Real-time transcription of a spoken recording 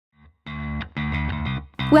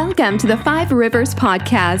Welcome to the Five Rivers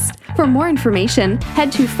Podcast. For more information,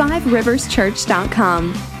 head to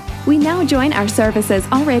fiveriverschurch.com. We now join our services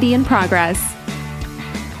already in progress.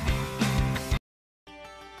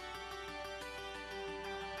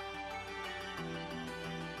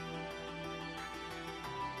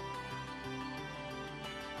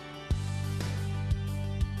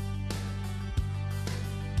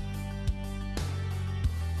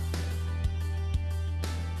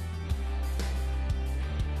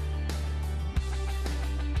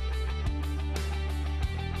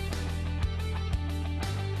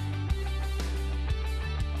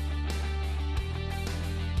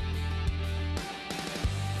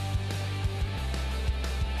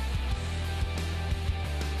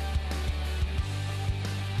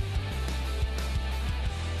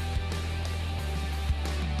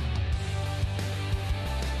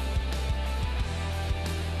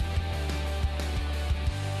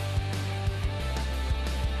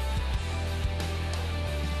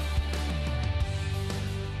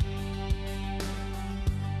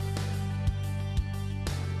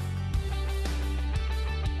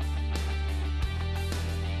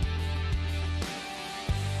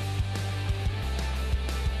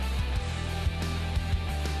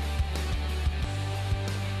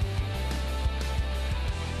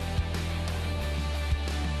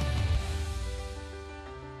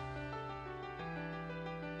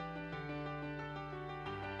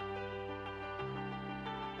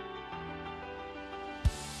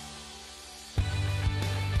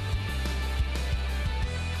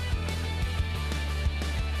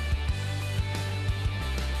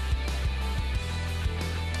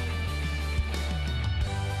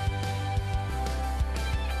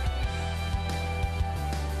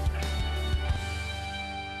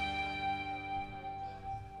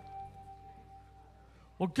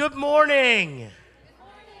 Well, good morning.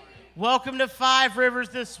 Welcome to Five Rivers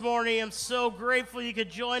this morning. I'm so grateful you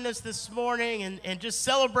could join us this morning and just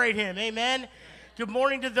celebrate him. Amen. Good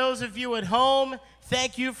morning to those of you at home.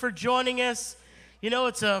 Thank you for joining us. You know,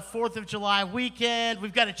 it's a 4th of July weekend.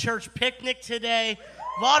 We've got a church picnic today.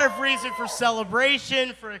 A lot of reason for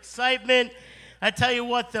celebration, for excitement. I tell you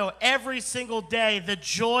what, though, every single day, the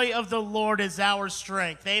joy of the Lord is our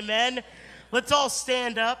strength. Amen. Let's all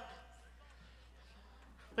stand up.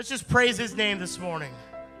 Let's just praise his name this morning.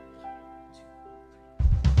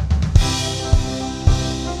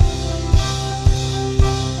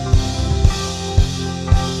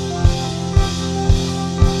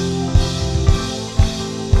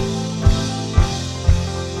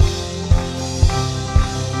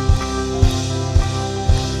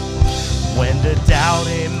 When the doubt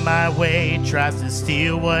in my way tries to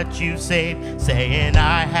steal what you say, saying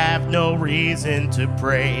I have no reason to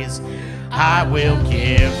praise, I will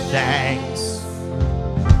give thanks.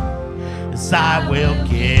 Yes, I will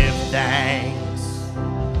give thanks.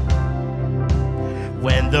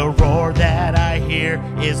 When the roar that I hear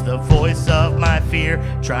is the voice of my fear,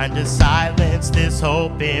 trying to silence this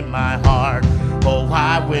hope in my heart, oh,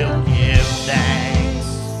 I will give thanks.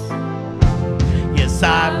 Yes,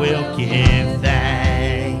 I will give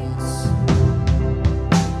thanks.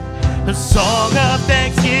 A song of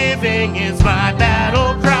thanksgiving is my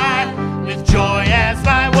battle cry. With joy as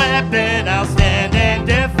my weapon, I'll stand and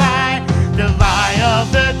defy the lie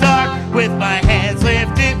of the dark, with my hands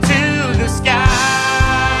lifted to the sky.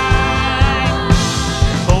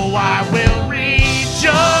 Oh, I will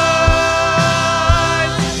rejoice.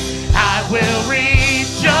 I will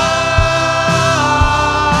rejoice.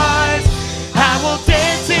 I will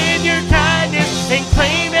dance in your kindness and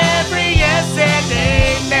claim every yes and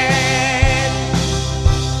amen.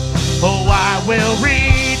 Oh, I will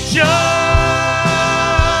rejoice.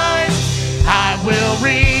 I will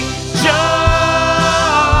rejoice.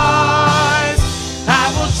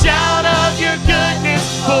 I will shout of your goodness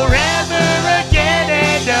forever again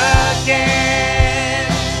and again.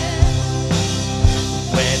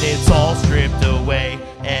 When it's all stripped away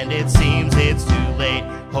and it seems it's too late,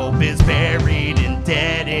 hope is buried and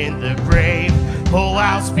dead in the grave, oh,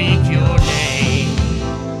 I'll speak your name.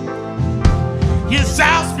 Yes,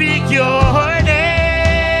 I'll speak your name.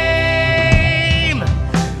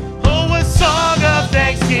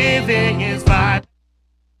 Thanksgiving is my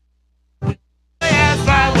as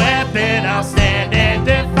my weapon. I'll stand and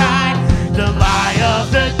defy the lie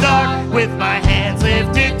of the dark, with my hands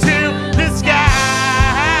lifted to the sky.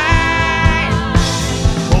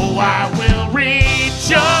 Oh, I will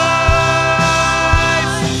rejoice.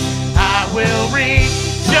 I will rejoice.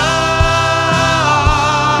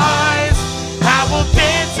 I will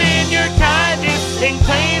dance in your kindness and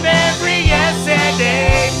claim every yes and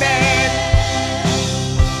amen.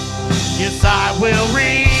 Yes, I will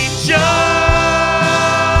rejoice.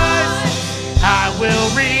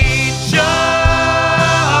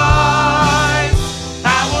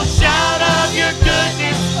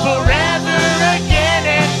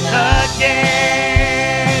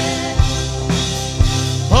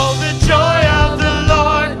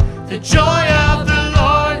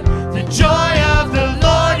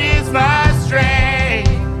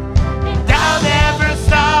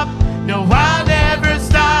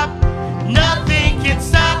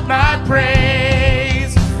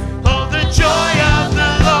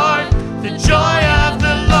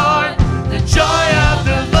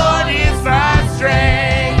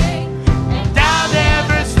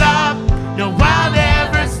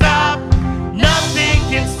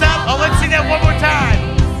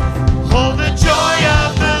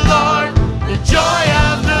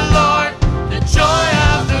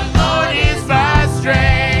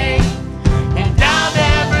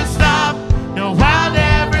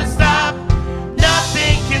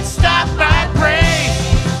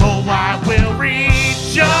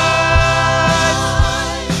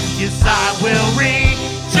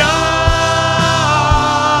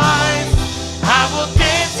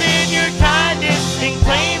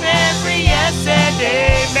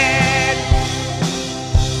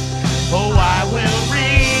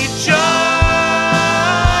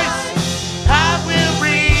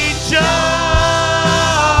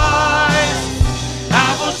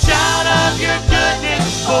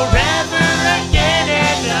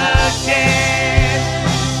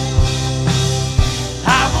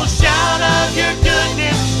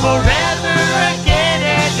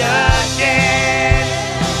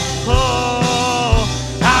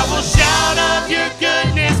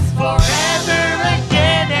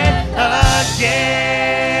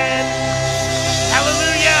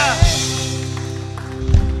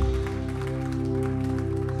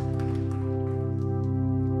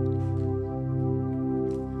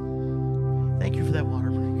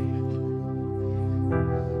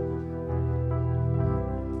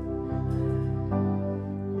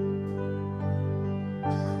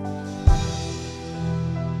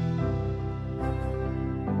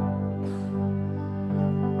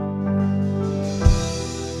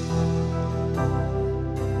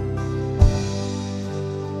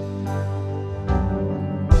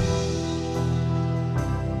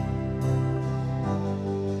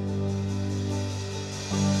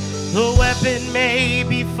 weapon may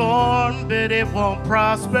be formed, but it won't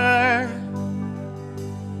prosper.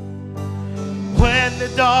 When the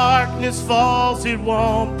darkness falls, it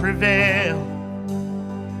won't prevail.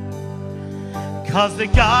 'Cause the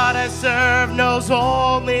God I serve knows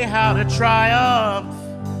only how to triumph.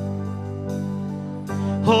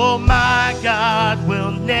 Oh, my God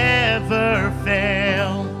will never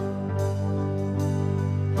fail.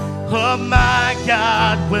 Oh, my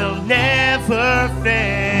God will never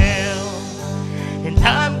fail. And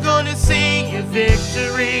I'm gonna sing your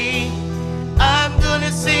victory. I'm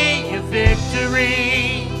gonna sing your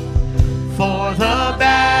victory. For the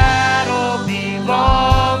battle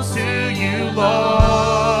belongs to you,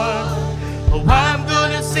 Lord. Oh, I'm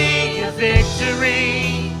gonna sing your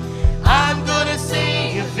victory. I'm gonna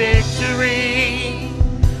sing your victory.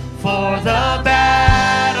 For the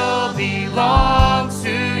battle belongs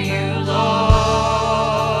to you, Lord.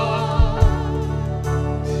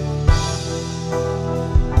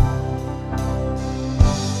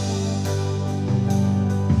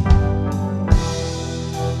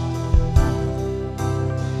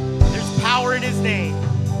 There's power in his name.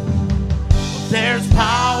 There's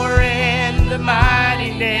power in the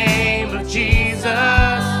mighty name of Jesus.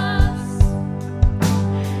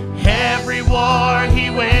 Every war he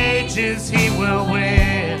wages, he will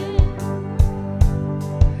win.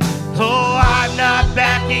 Oh, I'm not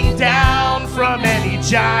backing down from any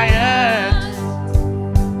giant,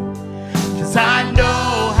 'cause I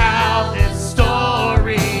know how this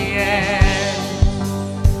story ends.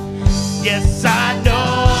 Yes, I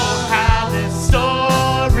know how this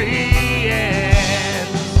story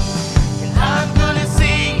ends. And I'm gonna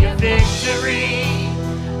sing your victory.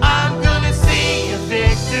 I'm gonna sing your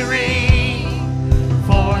victory.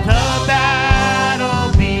 For the battle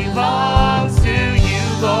belongs to you,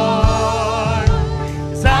 Lord.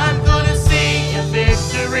 'Cause I'm gonna sing your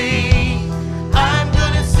victory. I'm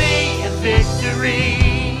gonna sing your victory.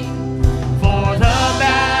 For the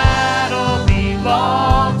battle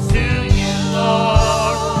belongs to you,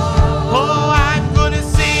 Lord. Oh, I'm gonna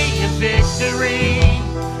sing your victory.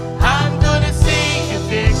 I'm gonna sing your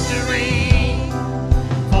victory.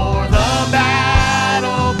 For the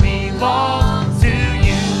battle belongs to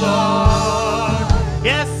you, Lord.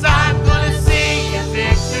 Yes, I'm gonna sing your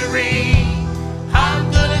victory. I'm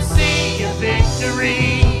gonna sing your victory.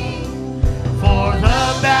 For the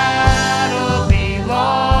battle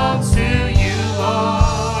belongs to you,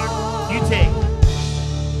 Lord.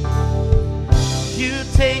 You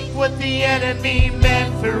take what the enemy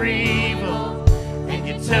meant for evil, and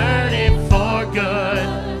you turn it for good.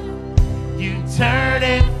 You turn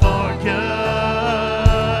it for good.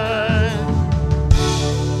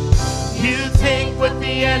 You take what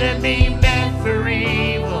the enemy meant for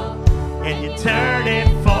evil, and you turn it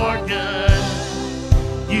for good.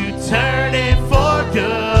 You turn it for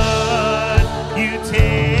good.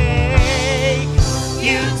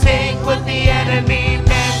 You take what the enemy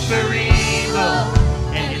meant for evil,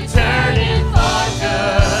 and you turn it for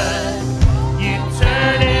good. You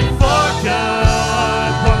turn it for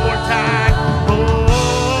good. One more time.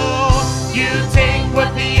 Oh, you take what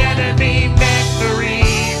the enemy meant for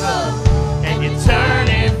evil, and you turn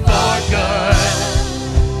it for good.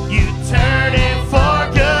 You turn it for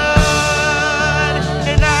good.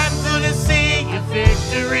 And I'm gonna sing your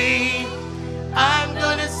victory. I'm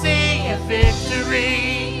gonna sing your victory.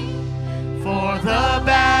 For the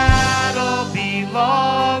battle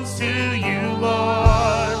belongs to you,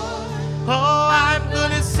 Lord. Oh, I'm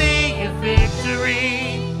gonna sing your victory.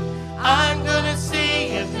 I'm gonna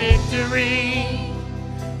sing your victory.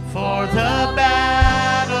 For the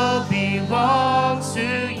battle belongs to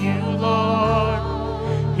you, Lord.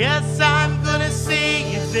 Yes, I'm gonna sing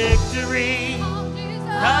your victory.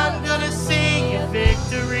 I'm gonna sing your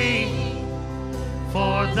victory.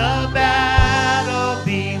 For the battle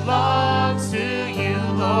belongs to you,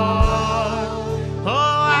 Lord.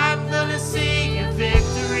 Oh, I'm gonna sing your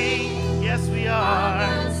victory. Yes, we are.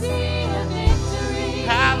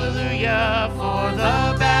 Hallelujah. For the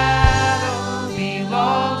battle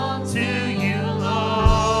belongs to you,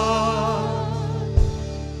 Lord.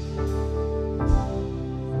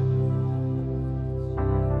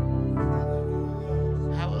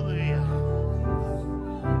 Hallelujah.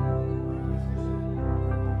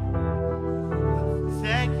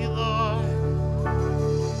 Thank you, Lord.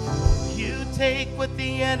 You take what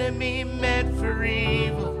the enemy meant for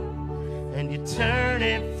evil, and you turn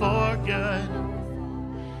it for good.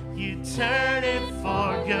 You turn it for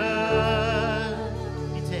good.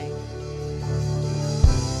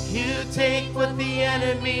 You take what the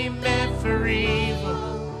enemy meant for evil,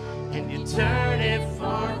 and you turn it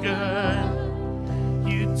for good.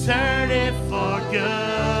 You turn it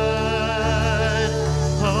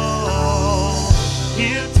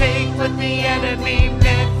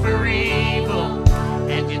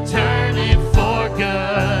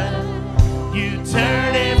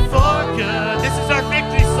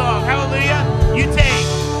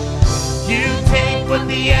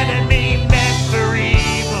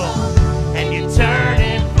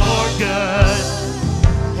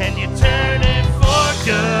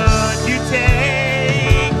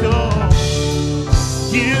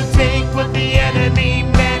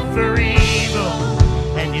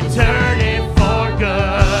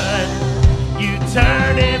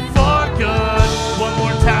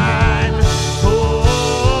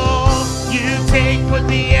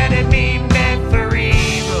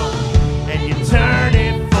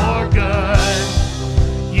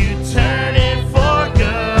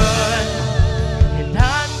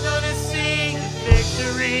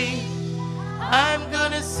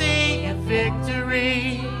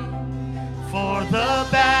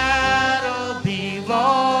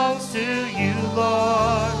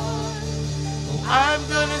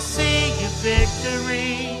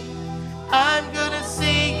victory. I'm gonna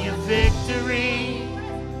sing you victory.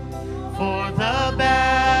 For the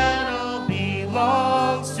battle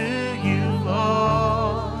belongs to you,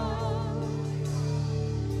 Lord.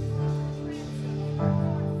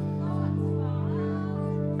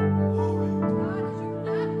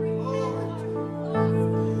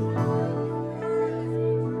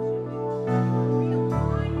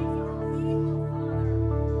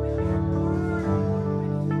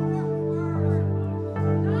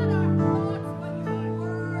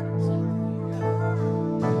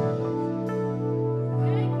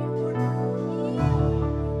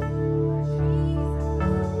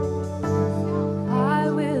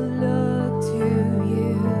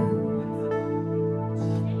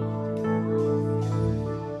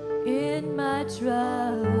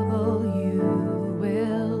 Trouble, you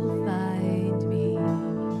will find me.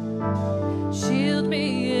 Shield me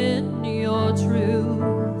in your truth.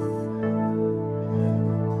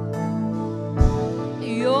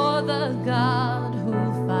 You're the God who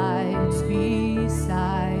fights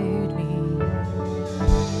beside me.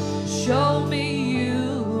 Show me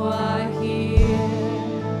you are here.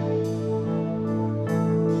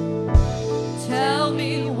 Tell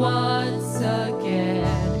me once again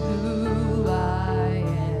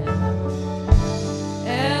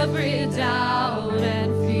every doubt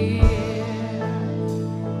and fear.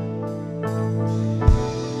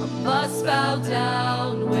 I must bow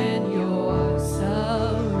down when you're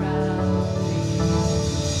surrounding.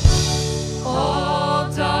 All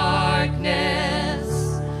darkness,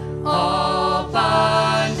 all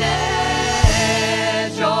bondage,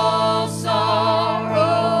 all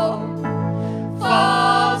sorrow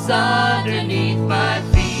falls underneath my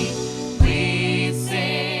feet. We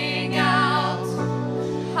sing out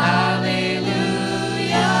hallelujah.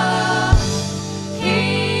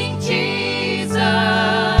 King Jesus,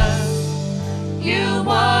 you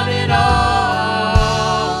won it all.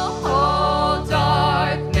 All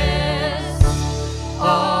darkness,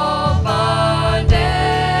 all bondage,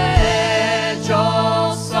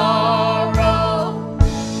 all sorrow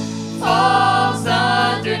falls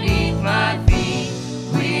underneath my feet.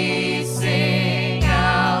 We sing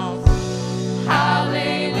out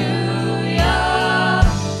hallelujah.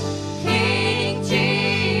 King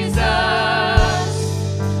Jesus,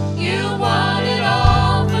 you won it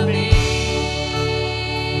all for me.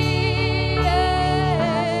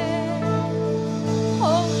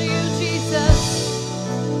 Only you, Jesus,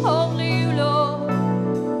 only you, Lord.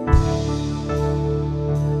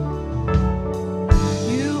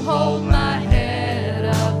 You hold my head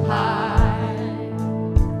up high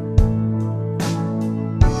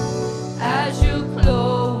as you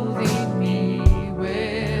clothing me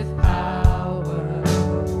with power.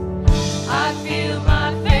 I feel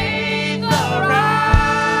my faith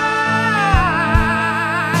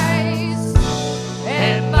arise,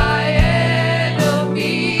 and my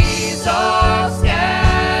enemies are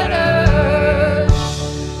scattered.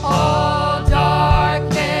 All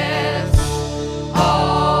darkness,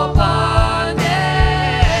 all bondage,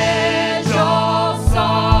 all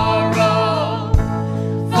sorrow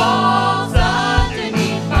falls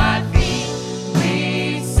underneath my feet.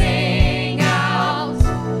 We sing out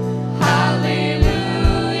hallelujah.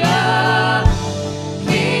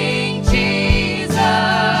 King Jesus,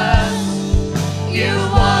 you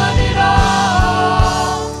won it all.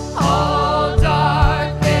 All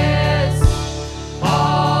darkness,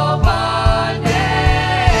 all bondage,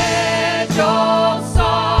 all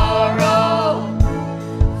sorrow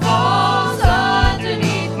falls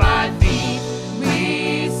underneath my feet.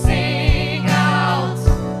 We sing out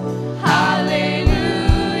hallelujah.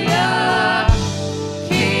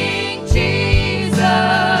 King Jesus,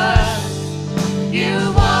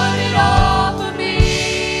 you won it all for me.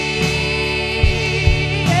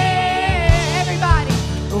 Everybody,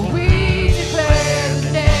 we declare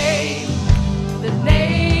the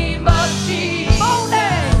name of Jesus.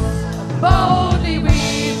 Boldly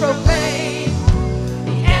we proclaim,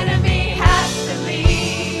 the enemy has to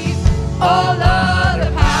leave. All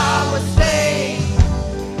other powers stay.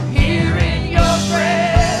 Here in your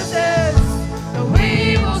presence, we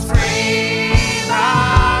will scream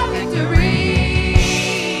our victory.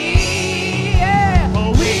 Yeah.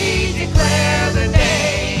 We declare the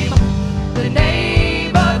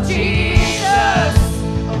name of Jesus.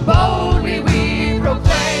 Boldly we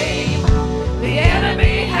proclaim, the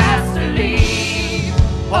enemy has to leave.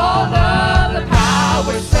 All of the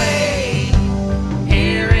powers say,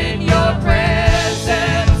 here in your presence.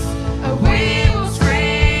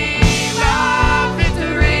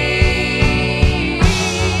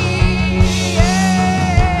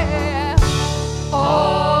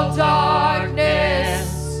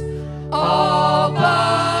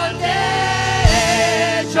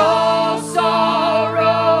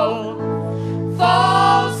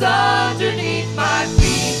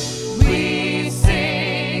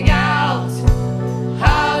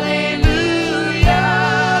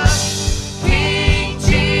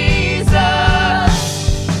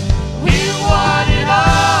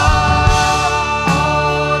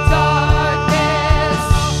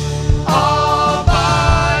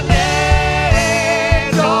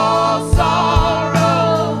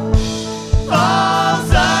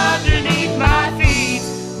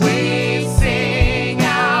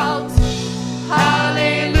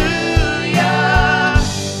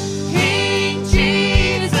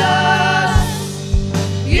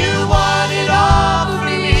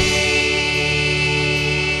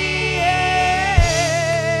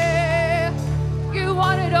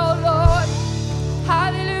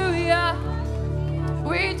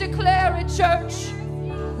 church.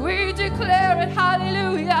 We declare it.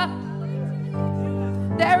 Hallelujah.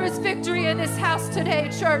 There is victory in this house today,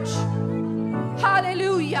 church.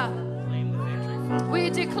 Hallelujah. We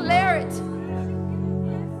declare it.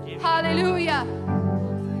 Hallelujah.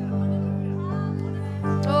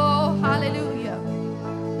 Oh, hallelujah.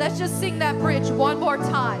 Let's just sing that bridge one more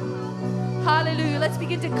time. Hallelujah. Let's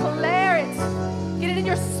begin to declare it. Get it in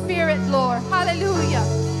your spirit, Lord. Hallelujah.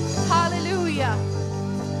 Hallelujah.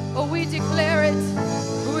 Oh, we declare it.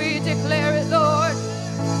 We declare it, Lord.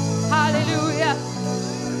 Hallelujah.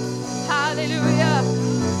 Hallelujah.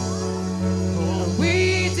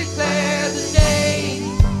 We declare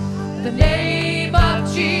the name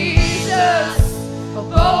of Jesus.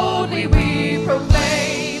 Boldly we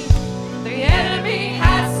proclaim, the enemy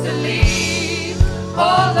has to leave,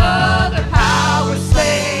 all other powers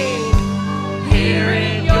slain. Here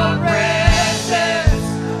in your presence,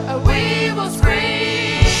 we will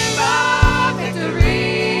scream our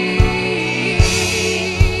victory.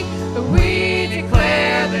 We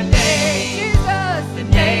declare the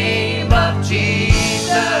name of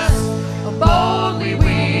Jesus. Boldly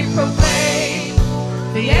we proclaim,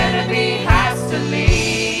 the enemy has to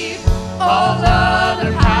leave, all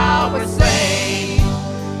other powers slain.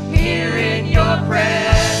 Here in your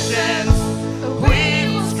presence, we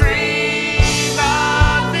will scream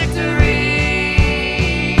our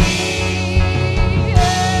victory.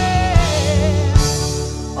 Yeah.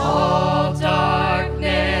 All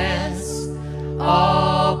darkness,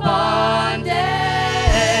 all bondage,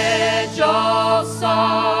 all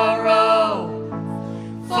sorrow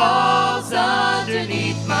falls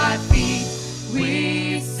underneath my feet.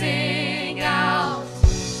 We sing out,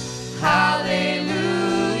 hallelujah,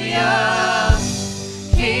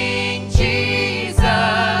 King Jesus.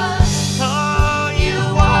 Oh, you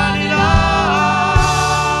want it all.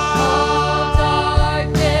 All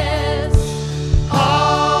darkness,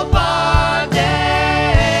 all bondage,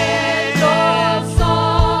 all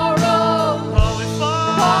sorrow, oh, it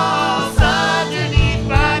falls underneath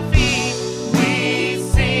my feet. We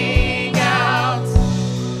sing out,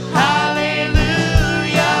 hallelujah,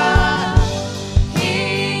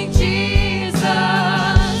 King Jesus,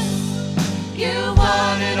 you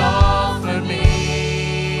want it all for me.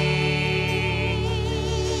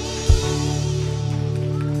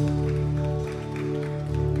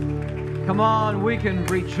 Come on, we can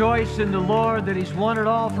rejoice in the Lord that He's won it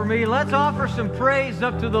all for me. Let's offer some praise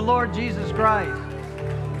up to the Lord Jesus Christ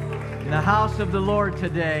in the house of the Lord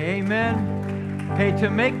today. Amen. Hey, to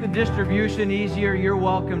make the distribution easier, you're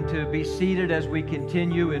welcome to be seated as we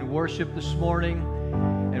continue in worship this morning.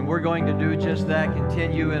 And we're going to do just that,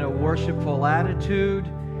 continue in a worshipful attitude.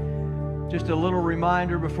 Just a little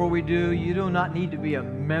reminder before we do, you do not need to be a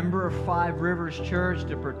member of Five Rivers Church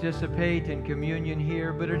to participate in communion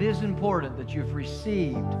here, but it is important that you've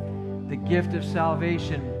received the gift of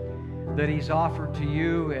salvation that He's offered to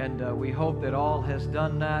you, and we hope that all has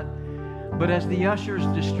done that. But as the ushers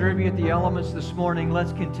distribute the elements this morning,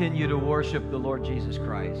 let's continue to worship the Lord Jesus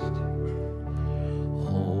Christ.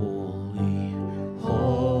 Holy,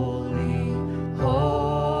 holy,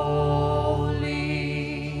 holy,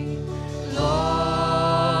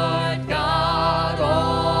 Lord God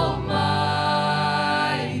Almighty.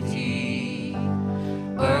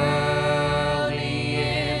 Early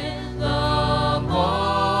in the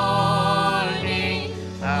morning,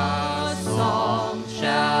 our song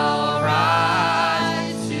shall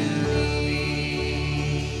rise to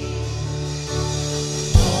Thee.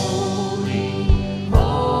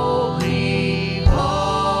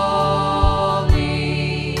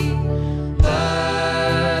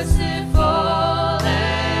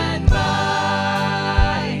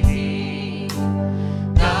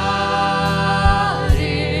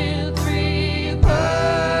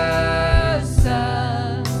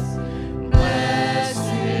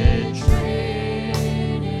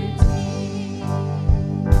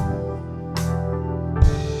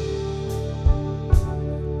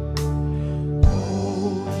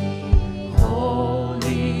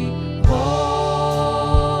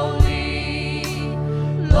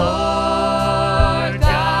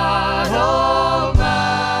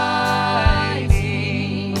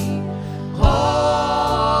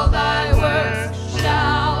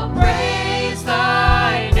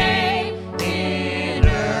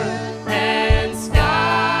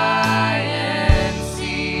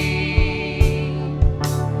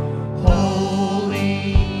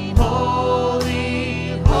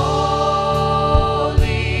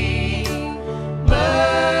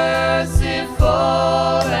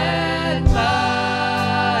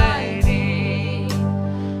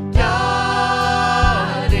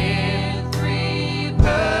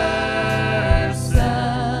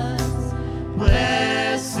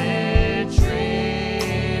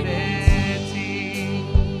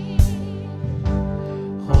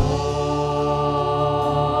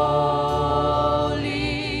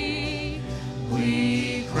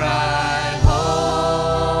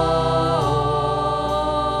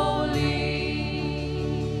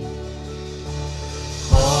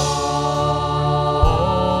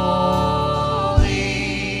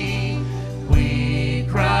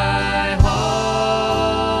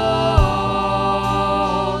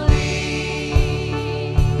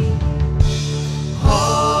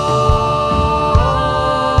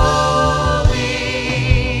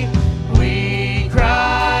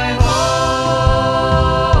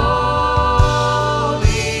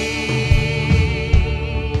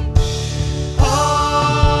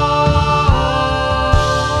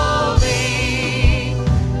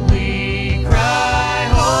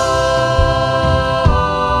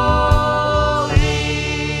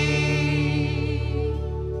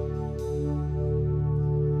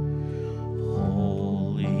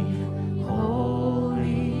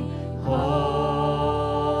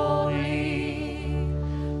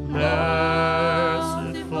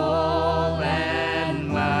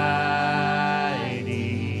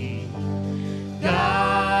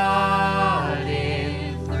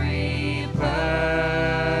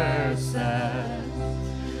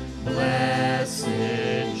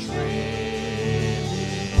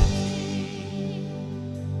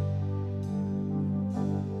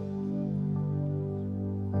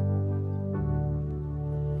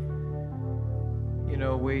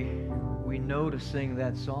 know to sing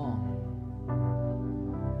that song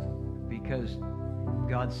because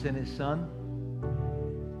God sent His Son.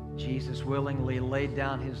 Jesus willingly laid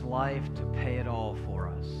down His life to pay it all for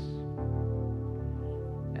us.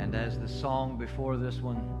 And as the song before this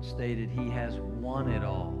one stated, He has won it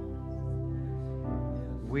all.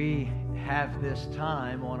 We have this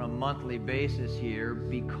time on a monthly basis here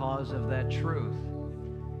because of that truth.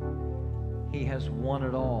 He has won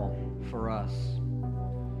it all for us.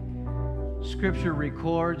 Scripture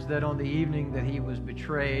records that on the evening that He was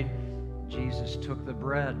betrayed, Jesus took the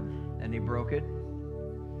bread and He broke it.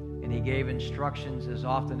 And He gave instructions, as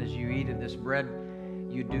often as you eat of this bread,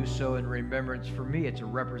 you do so in remembrance for me. It's a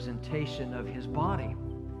representation of His body,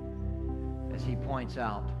 as He points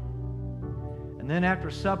out. And then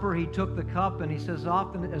after supper, He took the cup and He says,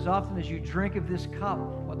 as often as you drink of this cup,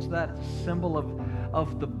 what's that? It's a symbol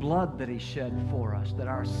of the blood that He shed for us, that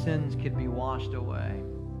our sins could be washed away.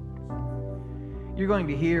 You're going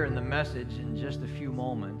to hear in the message in just a few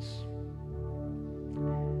moments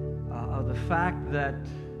of the fact that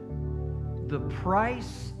the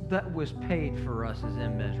price that was paid for us is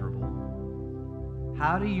immeasurable.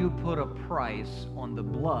 How do you put a price on the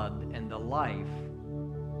blood and the life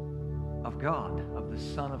of God, of the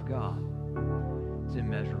Son of God? It's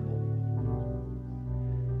immeasurable.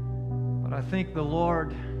 But I think the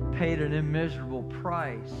Lord paid an immeasurable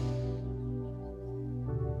price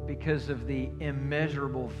because of the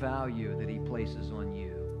immeasurable value that He places on you.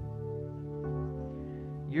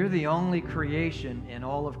 You're the only creation in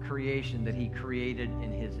all of creation that He created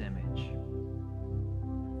in His image.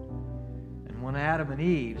 And when Adam and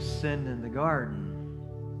Eve sinned in the garden,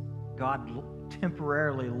 God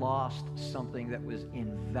temporarily lost something that was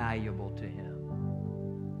invaluable to Him.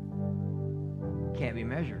 Can't be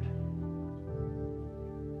measured.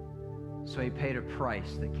 So He paid a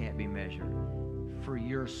price that can't be measured for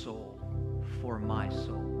your soul, for my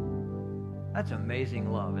soul. That's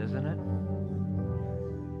amazing love, isn't it?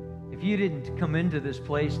 If you didn't come into this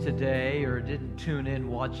place today or didn't tune in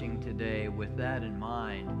watching today with that in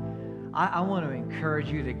mind, I want to encourage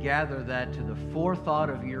you to gather that to the forethought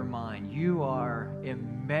of your mind. You are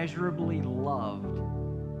immeasurably loved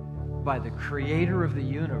by the Creator of the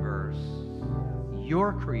universe,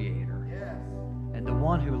 your Creator, and the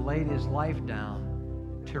one who laid His life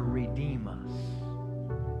down to redeem us.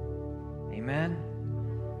 Amen?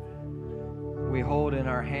 We hold in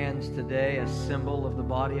our hands today a symbol of the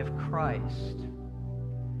body of Christ.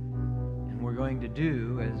 And we're going to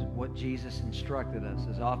do as what Jesus instructed us.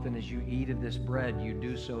 As often as you eat of this bread, you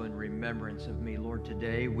do so in remembrance of me. Lord,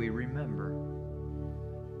 today we remember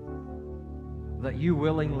that you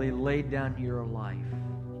willingly laid down your life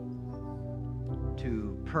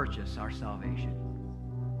to purchase our salvation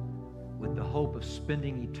with the hope of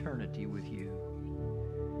spending eternity with you.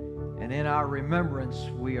 And in our remembrance,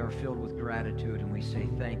 we are filled with gratitude, and we say,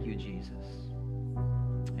 thank you, Jesus.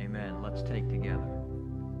 Amen. Let's take together.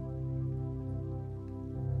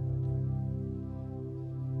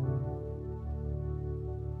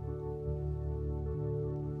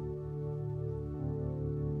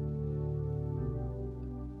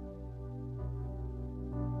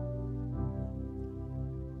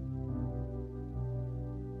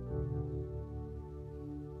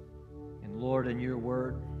 And Lord, in your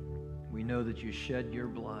word, we know that you shed your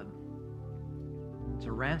blood. It's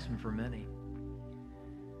a ransom for many.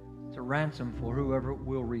 It's a ransom for whoever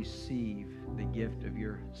will receive the gift of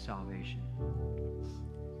your salvation.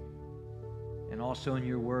 And also in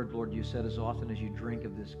your word, Lord, you said as often as you drink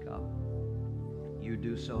of this cup, you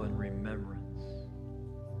do so in remembrance.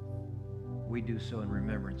 We do so in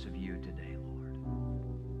remembrance of you today, Lord.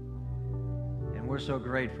 And we're so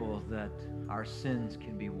grateful that our sins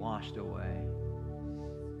can be washed away,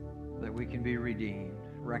 that we can be redeemed,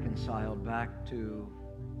 reconciled back to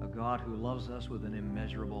a God who loves us with an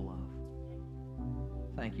immeasurable love.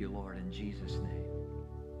 Thank you, Lord, in Jesus' name.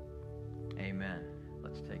 Amen.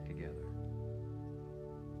 Let's take together.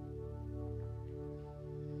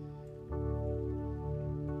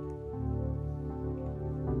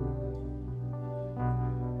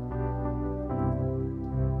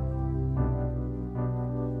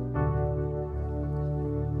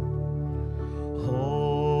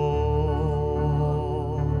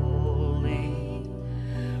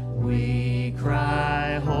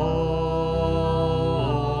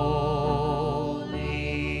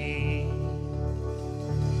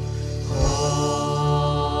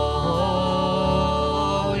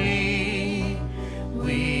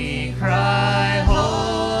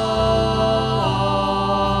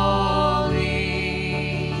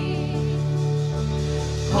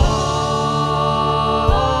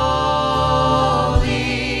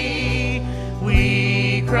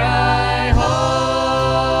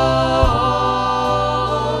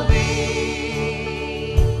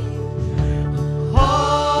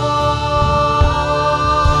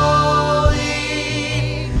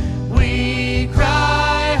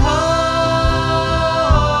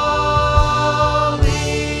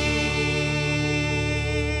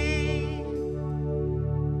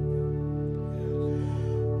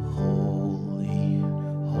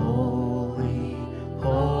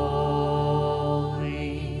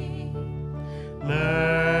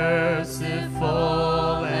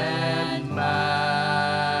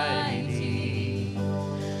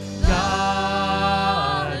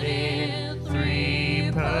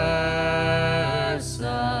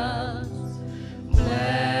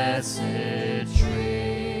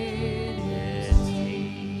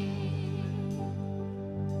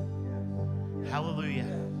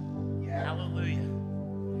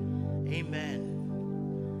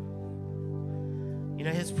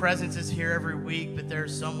 presence is here every week, but there are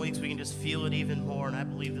some weeks we can just feel it even more. And I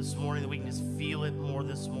believe this morning that we can just feel it more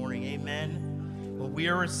this morning. Amen. When we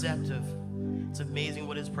are receptive, it's amazing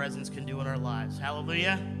what his presence can do in our lives.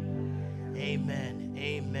 Hallelujah. Amen.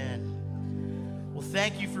 Amen. Well,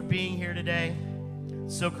 thank you for being here today.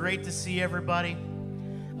 So great to see everybody.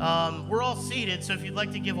 We're all seated, so if you'd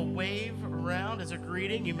like to give a wave around as a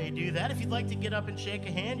greeting, you may do that. If you'd like to get up and shake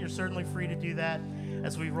a hand, you're certainly free to do that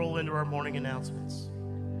as we roll into our morning announcements.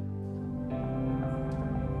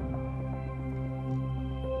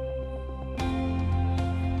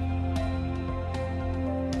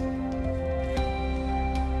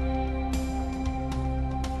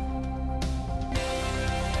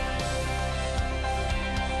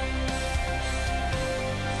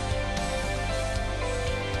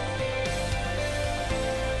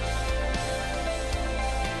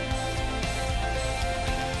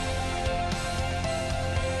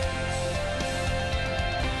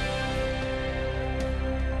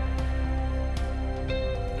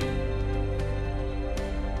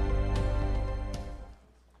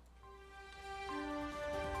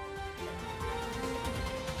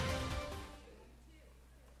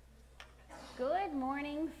 Good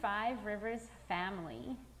morning, Five Rivers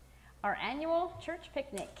family. Our annual church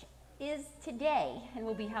picnic is today and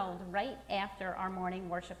will be held right after our morning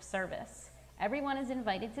worship service. Everyone is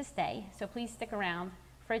invited to stay, so please stick around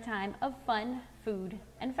for a time of fun, food,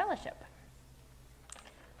 and fellowship.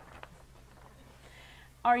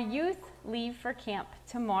 Our youth leave for camp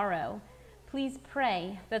tomorrow. Please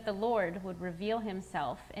pray that the Lord would reveal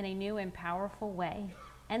himself in a new and powerful way,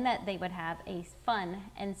 and that they would have a fun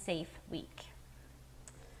and safe week.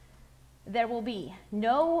 There will be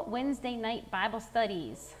no Wednesday night Bible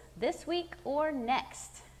studies this week or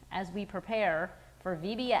next as we prepare for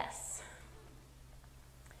VBS.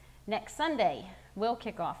 Next Sunday, we'll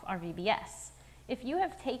kick off our VBS. If you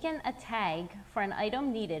have taken a tag for an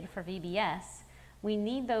item needed for VBS, we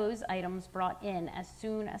need those items brought in as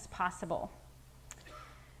soon as possible.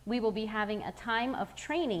 We will be having a time of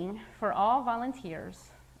training for all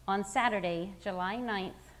volunteers on Saturday, July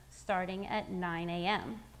 9th, starting at 9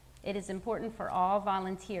 a.m. It is important for all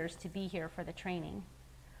volunteers to be here for the training.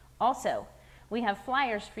 Also, we have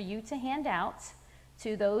flyers for you to hand out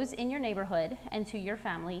to those in your neighborhood and to your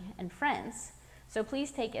family and friends. So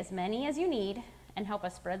please take as many as you need and help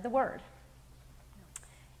us spread the word.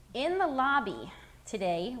 In the lobby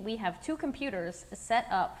today, we have 2 computers set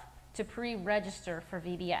up to pre-register for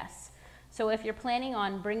VBS. So if you're planning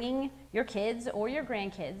on bringing your kids or your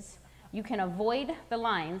grandkids, you can avoid the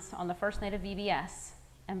lines on the first night of VBS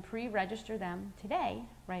and pre-register them today,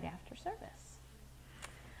 right after service.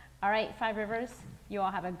 All right, Five Rivers, you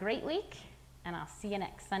all have a great week, and I'll see you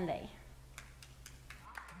next Sunday.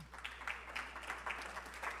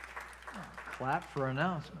 Clap for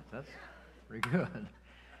announcements. That's pretty good.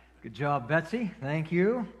 Good job, Betsy. Thank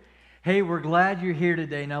you. Hey, we're glad you're here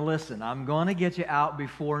today. Now listen, I'm going to get you out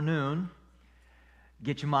before noon.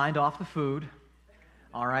 Get your mind off the food.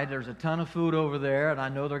 All right, there's a ton of food over there, and I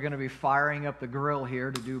know they're going to be firing up the grill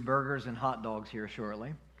here to do burgers and hot dogs here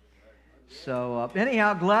shortly. So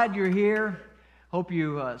anyhow, glad you're here. Hope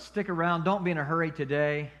you stick around. Don't be in a hurry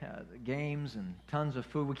today. The games and tons of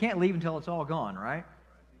food. We can't leave until it's all gone, right?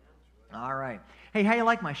 All right. Hey, how you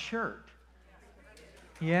like my shirt?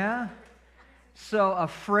 Yeah? So a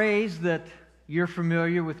phrase that you're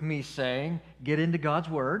familiar with me saying, get into God's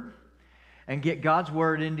Word and get God's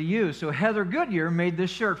Word into you. So Heather Goodyear made this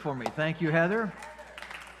shirt for me. Thank you, Heather.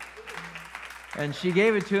 And she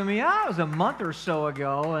gave it to me, it was a month or so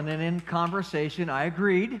ago, and then in conversation, I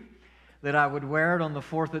agreed that I would wear it on the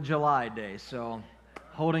 4th of July day. So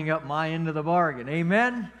holding up my end of the bargain.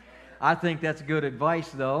 Amen? I think that's good advice,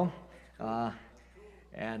 though. So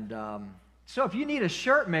if you need a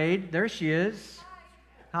shirt made, there she is.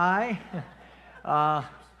 Hi.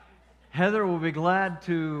 Heather will be glad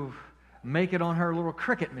to make it on her little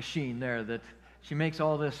Cricut machine there that she makes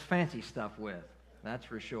all this fancy stuff with. That's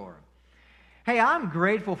for sure. Hey, I'm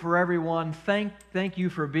grateful for everyone. Thank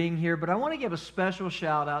you for being here, but I want to give a special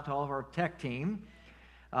shout out to all of our tech team,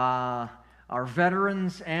 our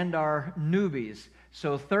veterans, and our newbies.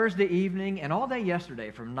 So Thursday evening and all day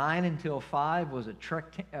yesterday from 9 until 5 was a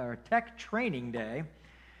tech training day.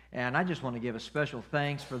 And I just want to give a special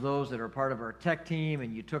thanks for those that are part of our tech team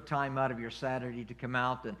and you took time out of your Saturday to come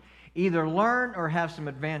out and either learn or have some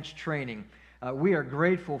advanced training. We are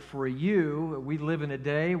grateful for you. We live in a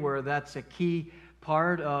day where that's a key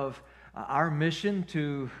part of our mission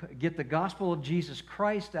to get the gospel of Jesus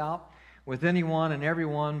Christ out with anyone and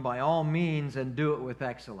everyone by all means and do it with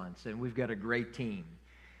excellence. And we've got a great team.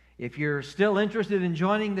 If you're still interested in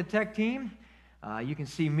joining the tech team, You can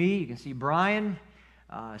see me, you can see Brian,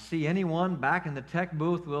 see anyone back in the tech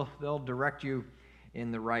booth. They'll direct you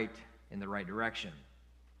in the right direction.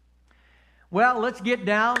 Well, let's get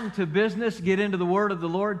down to business, get into the Word of the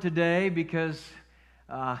Lord today, because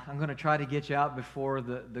I'm going to try to get you out before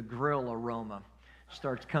the grill aroma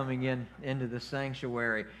starts coming into the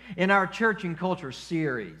sanctuary. In our Church and Culture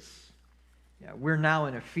series, we're now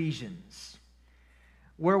in Ephesians,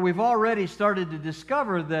 where we've already started to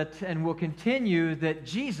discover that, and will continue, that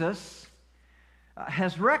Jesus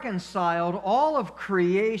has reconciled all of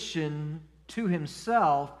creation to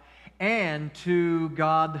himself and to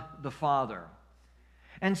God the Father.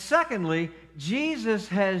 And secondly, Jesus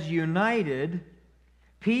has united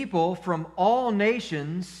people from all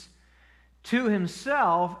nations to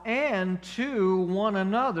himself and to one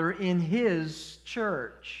another in his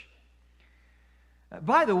church.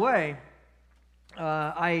 By the way,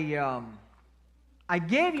 I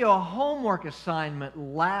gave you a homework assignment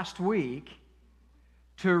last week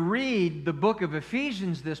to read the book of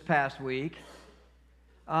Ephesians this past week.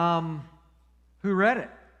 Who read it?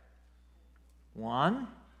 1,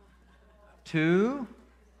 2,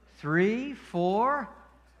 3, 4.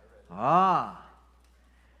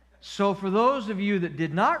 So for those of you that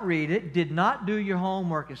did not read it, did not do your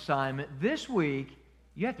homework assignment, this week,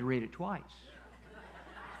 you have to read it twice.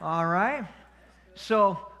 All right?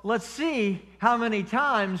 So let's see how many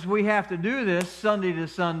times we have to do this Sunday to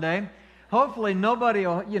Sunday. Hopefully nobody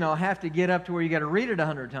will, have to get up to where you got to read it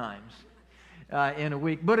 100 times in a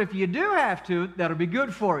week. But if you do have to, that'll be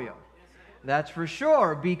good for you. That's for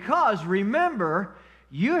sure. Because remember,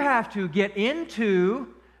 you have to get into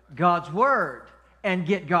God's Word and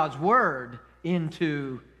get God's Word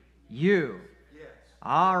into you. Yes.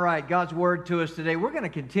 All right, God's Word to us today. We're going to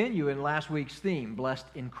continue in last week's theme, Blessed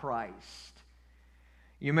in Christ.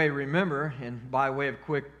 You may remember, and by way of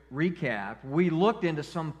quick recap, we looked into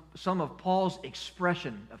some of Paul's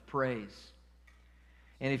expression of praise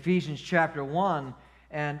in Ephesians chapter 1,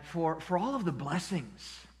 and for all of the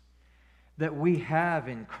blessings that we have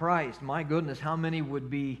in Christ. My goodness, how many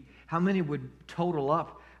would total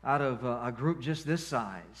up out of a group just this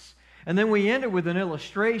size? And then we ended with an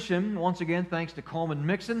illustration. Once again, thanks to Coleman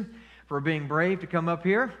Mixon for being brave to come up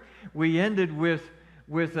here. We ended with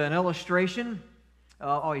an illustration.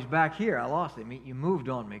 He's back here. I lost him. You moved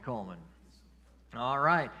on me, Coleman. All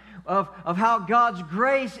right. Of how God's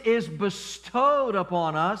grace is bestowed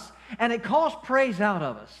upon us, and it calls praise out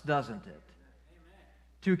of us, doesn't it?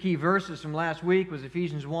 Two key verses from last week was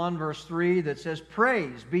Ephesians 1, verse 3, that says,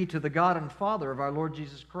 "Praise be to the God and Father of our Lord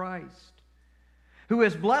Jesus Christ, who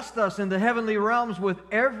has blessed us in the heavenly realms with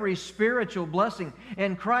every spiritual blessing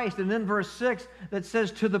in Christ." And then verse 6 that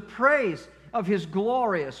says, "To the praise of his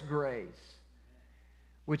glorious grace,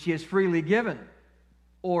 which he has freely given,"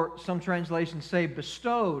 or some translations say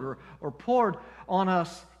bestowed or poured on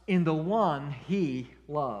us in the one he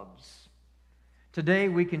loves. Today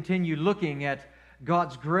we continue looking at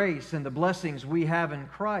God's grace and the blessings we have in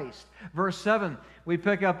Christ. Verse 7, we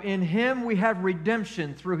pick up, "In him we have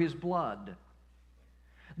redemption through his blood,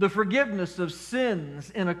 the forgiveness of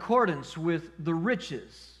sins in accordance with the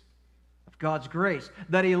riches of God's grace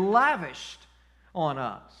that he lavished on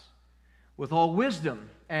us with all wisdom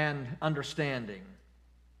and understanding."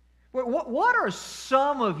 What are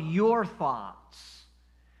some of your thoughts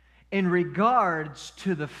in regards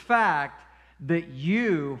to the fact that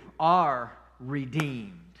you are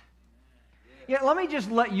redeemed? Yeah, let me just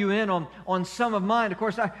let you in on some of mine. Of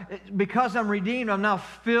course, because I'm redeemed, I'm now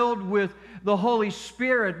filled with the Holy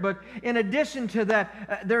Spirit. But in addition to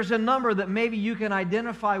that, there's a number that maybe you can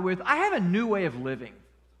identify with. I have a new way of living.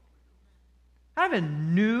 I have a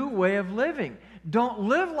new way of living. Don't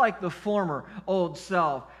live like the former old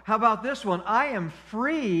self. How about this one? I am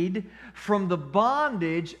freed from the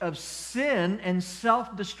bondage of sin and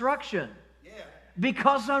self-destruction. Yeah.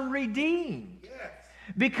 Because I'm redeemed. Yes.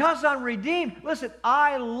 Because I'm redeemed. Listen,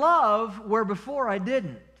 I love where before I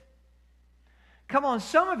didn't. Come on,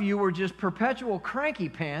 some of you were just perpetual cranky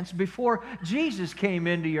pants before Jesus came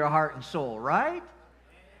into your heart and soul, right?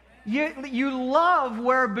 You love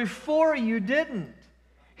where before you didn't.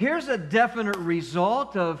 Here's a definite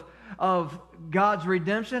result of God's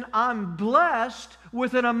redemption. I'm blessed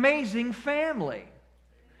with an amazing family,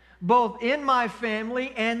 both in my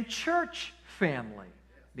family and church family,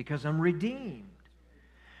 because I'm redeemed.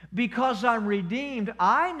 Because I'm redeemed,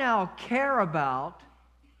 I now care about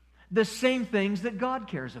the same things that God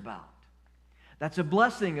cares about. That's a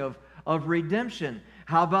blessing of redemption.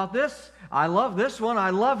 How about this? I love this one. I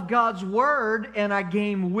love God's Word, and I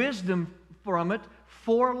gain wisdom from it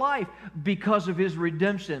for life because of his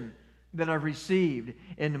redemption that I've received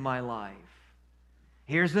into my life.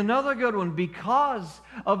 Here's another good one. Because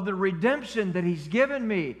of the redemption that He's given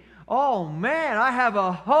me, oh man, I have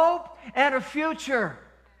a hope and a future.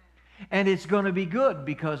 And it's going to be good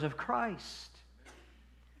because of Christ.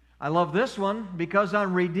 I love this one. Because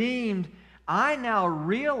I'm redeemed, I now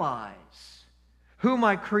realize who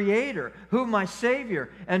my Creator, who my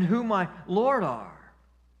Savior, and who my Lord are.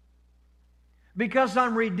 Because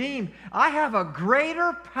I'm redeemed, I have a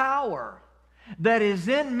greater power that is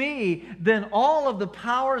in me than all of the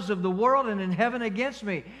powers of the world and in heaven against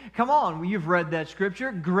me. Come on, you've read that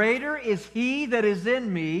scripture. Greater is He that is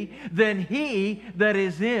in me than he that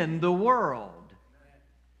is in the world.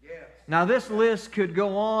 Yes. Now this list could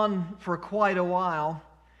go on for quite a while.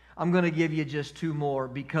 I'm going to give you just two more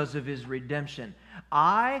because of His redemption.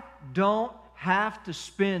 I don't have to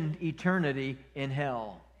spend eternity in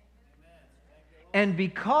hell. And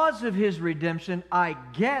because of His redemption, I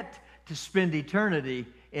get to spend eternity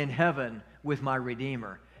in heaven with my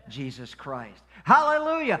Redeemer, Jesus Christ.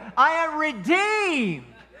 Hallelujah! I am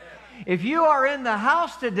redeemed. If you are in the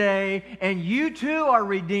house today and you too are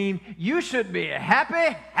redeemed, you should be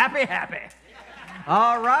happy, happy, happy.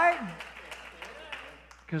 All right?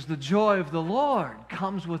 Because the joy of the Lord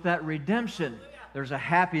comes with that redemption. There's a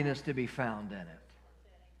happiness to be found in it.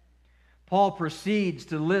 Paul proceeds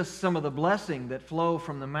to list some of the blessings that flow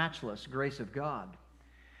from the matchless grace of God.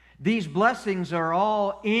 These blessings are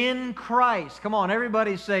all in Christ. Come on,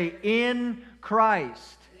 everybody say, in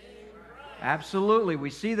Christ. Absolutely.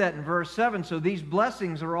 We see that in verse 7. So these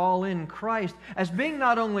blessings are all in Christ as being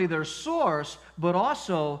not only their source, but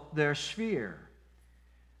also their sphere.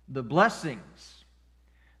 The blessings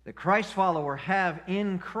that Christ followers have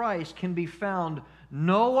in Christ can be found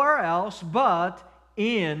nowhere else but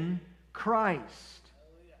in Christ.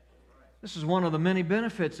 This is one of the many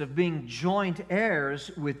benefits of being joint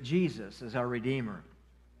heirs with Jesus as our Redeemer.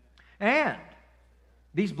 And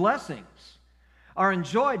these blessings are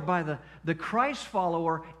enjoyed by the Christ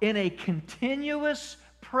follower in a continuous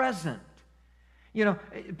present. You know,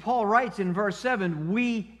 Paul writes in verse 7,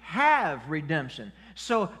 we have redemption.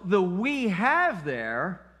 So the we have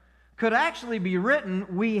there could actually be written,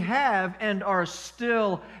 we have and are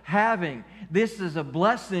still having. This is a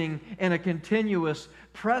blessing in a continuous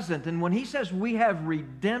present. And when he says we have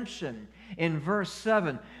redemption in verse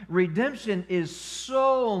 7, redemption is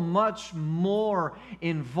so much more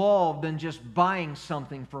involved than just buying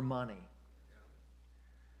something for money.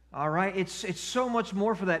 All right? It's so much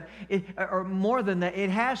more for that, or more than that. It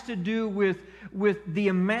has to do with the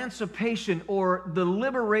emancipation or the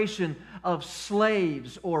liberation of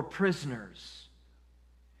slaves or prisoners.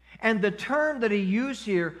 And the term that he used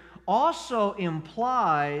here also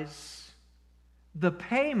implies the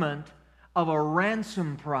payment of a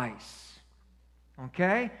ransom price.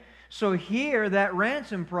 Okay? So here, that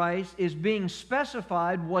ransom price is being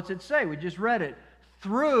specified. What's it say? We just read it.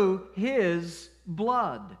 Through His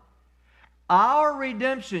blood. Our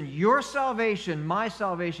redemption, your salvation, my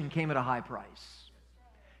salvation came at a high price.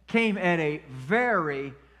 Came at a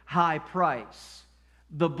very high price.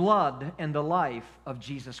 The blood and the life of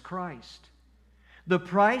Jesus Christ. The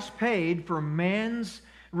price paid for man's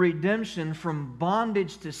redemption from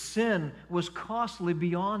bondage to sin was costly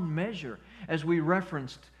beyond measure, as we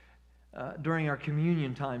referenced during our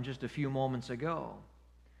communion time just a few moments ago.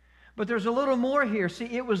 But there's a little more here. See,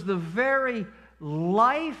 it was the very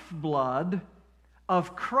lifeblood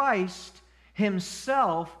of Christ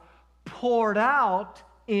Himself poured out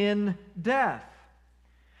in death.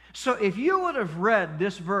 So if you would have read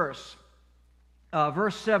this verse,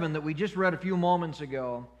 verse 7 that we just read a few moments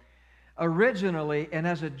ago, originally, and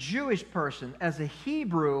as a Jewish person, as a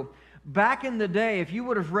Hebrew, back in the day, if you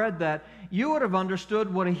would have read that, you would have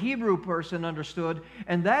understood what a Hebrew person understood,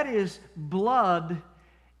 and that is blood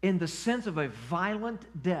in the sense of a violent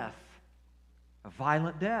death. A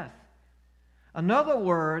violent death. In other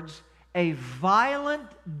words, a violent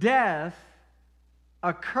death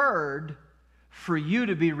occurred for you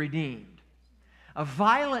to be redeemed. A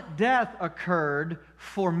violent death occurred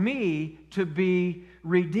for me to be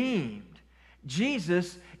redeemed.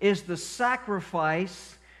 Jesus is the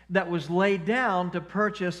sacrifice that was laid down to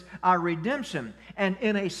purchase our redemption. And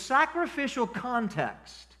in a sacrificial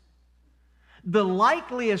context, the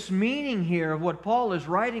likeliest meaning here of what Paul is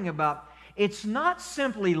writing about, it's not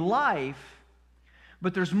simply life,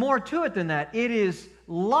 but there's more to it than that. It is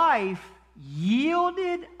life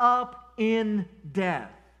yielded up in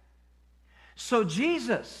death. So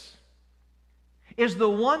Jesus is the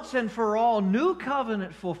once and for all new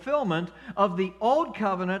covenant fulfillment of the old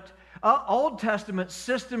covenant, Old Testament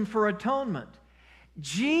system for atonement.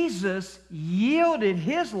 Jesus yielded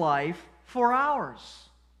His life for ours.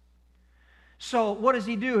 So what does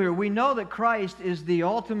he do here? We know that Christ is the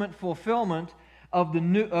ultimate fulfillment of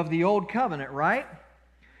the old covenant, right?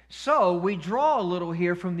 So we draw a little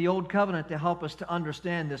here from the old covenant to help us to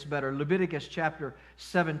understand this better. Leviticus chapter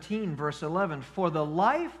 17, verse 11. For the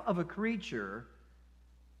life of a creature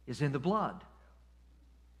is in the blood,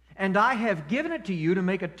 and I have given it to you to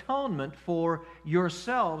make atonement for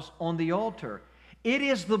yourselves on the altar. It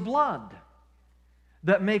is the blood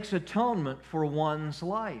that makes atonement for one's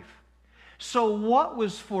life. So what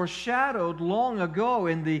was foreshadowed long ago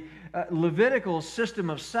in the Levitical system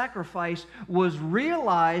of sacrifice was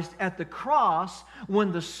realized at the cross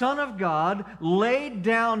when the Son of God laid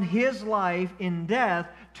down His life in death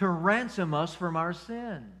to ransom us from our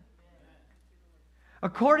sin.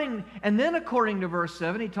 According to verse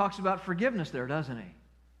 7, he talks about forgiveness there, doesn't he?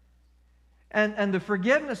 And the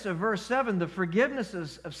forgiveness of verse 7, the forgiveness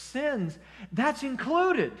of sins, that's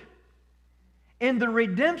included in the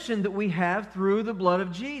redemption that we have through the blood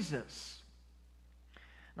of Jesus.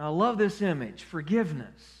 Now, I love this image,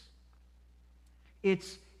 forgiveness.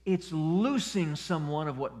 It's loosing someone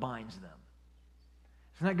of what binds them.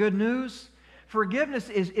 Isn't that good news? Forgiveness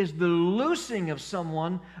is the loosing of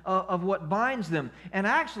someone of what binds them. And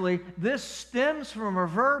actually, this stems from a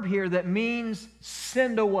verb here that means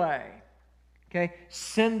send away. Okay?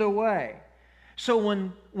 Send away. So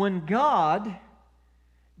when God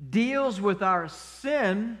deals with our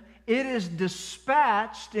sin, it is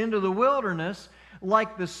dispatched into the wilderness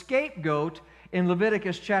like the scapegoat in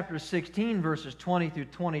Leviticus chapter 16, verses 20 through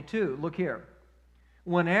 22. Look here.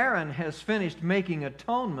 When Aaron has finished making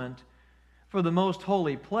atonement for the most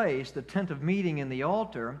holy place, the tent of meeting in the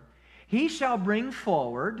altar, he shall bring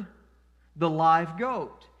forward the live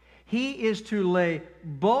goat. He is to lay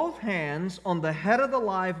both hands on the head of the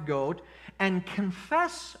live goat and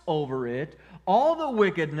confess over it all the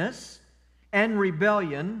wickedness and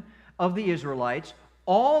rebellion of the Israelites,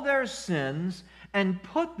 all their sins, and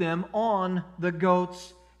put them on the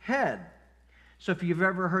goat's head. So if you've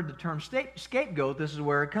ever heard the term scapegoat, this is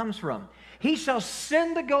where it comes from. He shall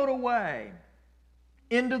send the goat away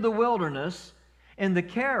into the wilderness in the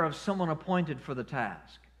care of someone appointed for the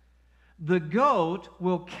task. The goat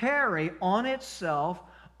will carry on itself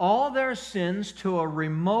all their sins to a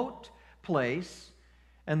remote place,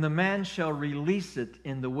 and the man shall release it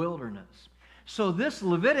in the wilderness. So this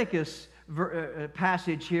Leviticus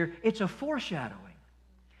passage here, it's a foreshadowing.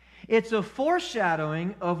 It's a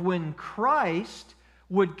foreshadowing of when Christ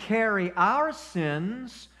would carry our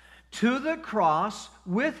sins to the cross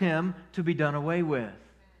with Him to be done away with.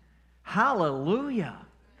 Hallelujah.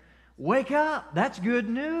 Wake up. That's good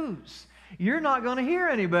news. You're not going to hear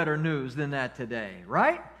any better news than that today,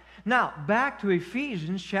 right? Now, back to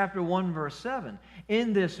Ephesians chapter 1, verse 7.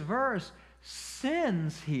 In this verse,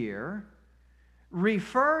 sins here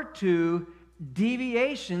refer to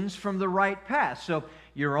deviations from the right path. So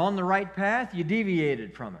you're on the right path, you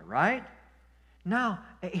deviated from it, right? Now,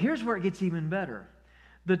 here's where it gets even better.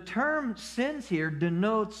 The term sins here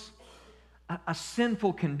denotes a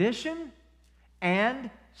sinful condition and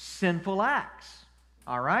sinful acts,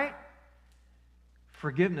 all right?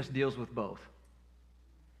 Forgiveness deals with both.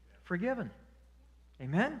 Forgiven.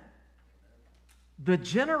 Amen? The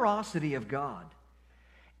generosity of God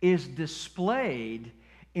is displayed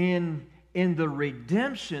in the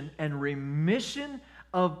redemption and remission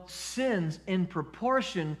of sins in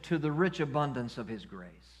proportion to the rich abundance of His grace.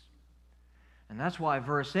 And that's why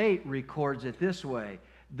verse 8 records it this way,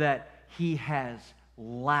 that He has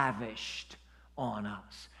lavished on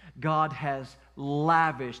us. God has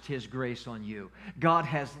lavished His grace on you. God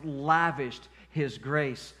has lavished His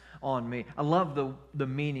grace on me. I love the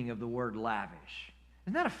meaning of the word lavish.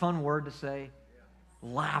 Isn't that a fun word to say?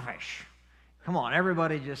 Lavish. Come on,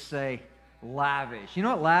 everybody just say lavish. You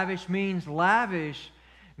know what lavish means? Lavish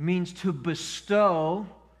means to bestow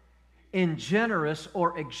in generous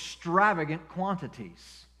or extravagant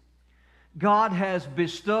quantities. God has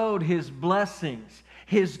bestowed His blessings,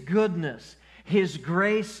 His goodness, His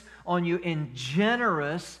grace on you in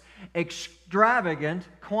generous, extravagant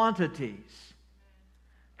quantities.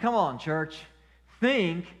 Come on, church.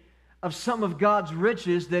 Think of some of God's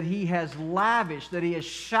riches that He has lavished, that He has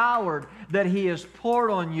showered, that He has poured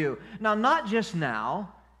on you. Now, not just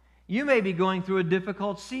now. You may be going through a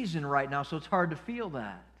difficult season right now, so it's hard to feel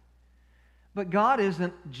that. But God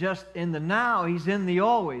isn't just in the now, He's in the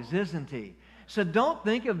always, isn't He? So don't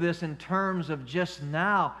think of this in terms of just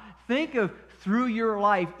now. Think of through your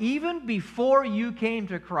life, even before you came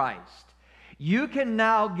to Christ. You can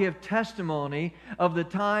now give testimony of the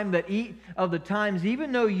times,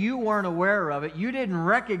 even though you weren't aware of it, you didn't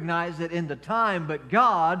recognize it in the time, but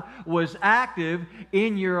God was active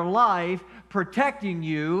in your life, protecting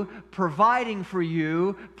you, providing for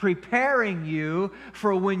you, preparing you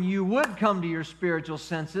for when you would come to your spiritual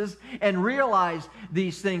senses and realize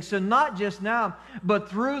these things. So not just now,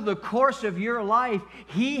 but through the course of your life,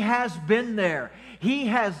 He has been there. He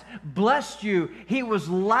has blessed you. He was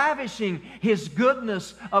lavishing His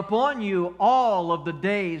goodness upon you all of the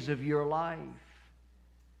days of your life.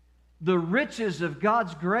 The riches of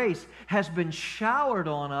God's grace has been showered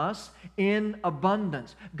on us in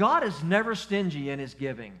abundance. God is never stingy in His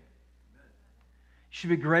giving. You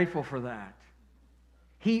should be grateful for that.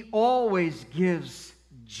 He always gives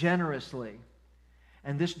generously.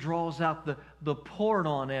 And this draws out the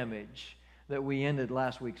poured-on image that we ended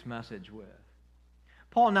last week's message with.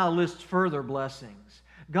 Paul now lists further blessings.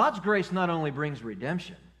 God's grace not only brings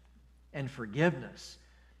redemption and forgiveness,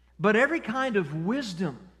 but every kind of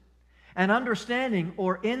wisdom and understanding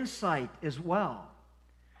or insight as well.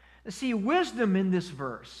 See, wisdom in this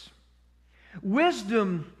verse.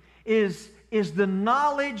 Wisdom is the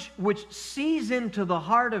knowledge which sees into the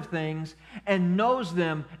heart of things and knows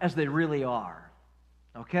them as they really are.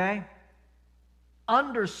 Okay?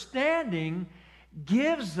 Understanding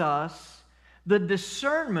gives us the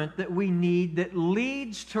discernment that we need that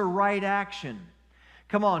leads to right action.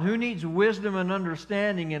 Come on, who needs wisdom and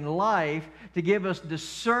understanding in life to give us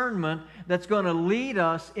discernment that's going to lead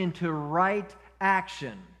us into right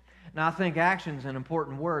action? Now, I think action is an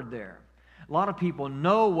important word there. A lot of people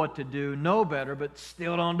know what to do, know better, but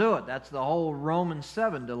still don't do it. That's the whole Romans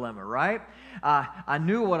 7 dilemma, right? I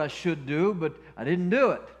knew what I should do, but I didn't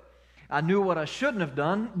do it. I knew what I shouldn't have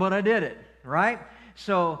done, but I did it, right?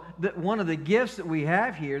 So one of the gifts that we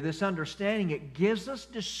have here, this understanding, it gives us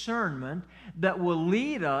discernment that will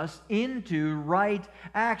lead us into right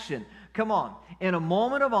action. Come on. In a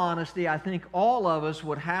moment of honesty, I think all of us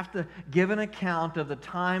would have to give an account of the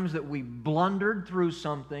times that we blundered through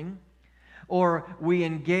something, or we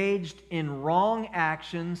engaged in wrong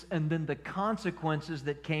actions, and then the consequences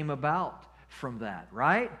that came about from that,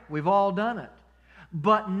 right? We've all done it.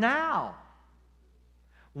 But now,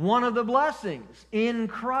 one of the blessings in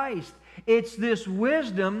Christ, it's this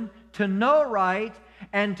wisdom to know right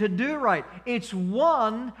and to do right. It's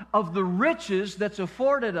one of the riches that's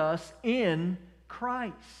afforded us in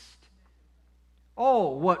Christ.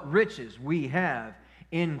 Oh, what riches we have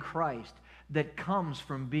in Christ that comes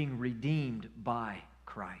from being redeemed by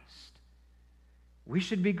Christ. We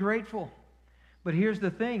should be grateful. But here's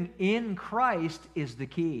the thing, in Christ is the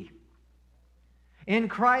key. In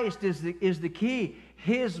Christ is the key.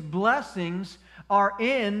 His blessings are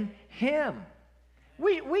in Him.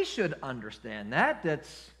 We should understand that.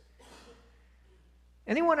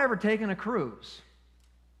 Anyone ever taken a cruise?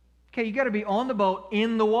 Okay, you got to be on the boat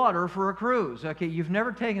in the water for a cruise. Okay, you've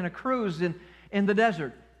never taken a cruise in the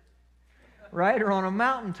desert, right? Or on a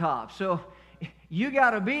mountaintop. So you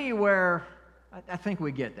got to be where, I think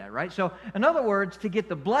we get that, right? So in other words, to get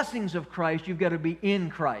the blessings of Christ, you've got to be in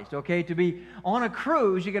Christ, okay? To be on a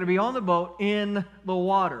cruise, you've got to be on the boat in the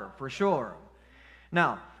water, for sure.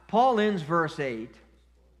 Now, Paul ends verse 8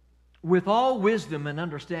 with all wisdom and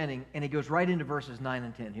understanding, and he goes right into verses 9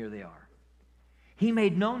 and 10. Here they are. He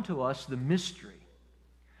made known to us the mystery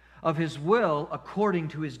of His will according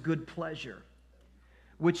to His good pleasure,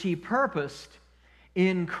 which He purposed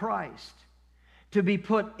in Christ, to be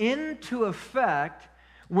put into effect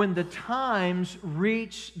when the times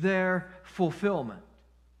reach their fulfillment,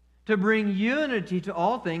 to bring unity to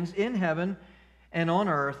all things in heaven and on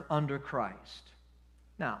earth under Christ.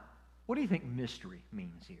 Now, what do you think mystery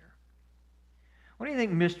means here? What do you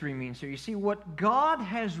think mystery means here? You see, what God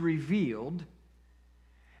has revealed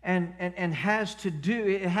and has to do,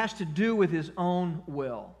 it has to do with His own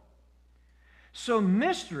will. So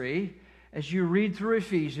mystery, as you read through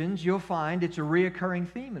Ephesians, you'll find it's a reoccurring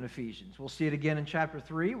theme in Ephesians. We'll see it again in chapter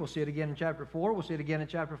 3, we'll see it again in chapter 4, we'll see it again in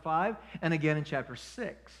chapter 5, and again in chapter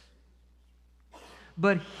 6.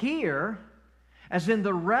 But here, as in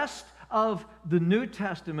the rest of the New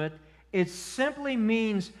Testament, it simply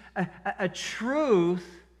means a truth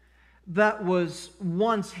that was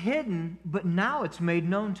once hidden, but now it's made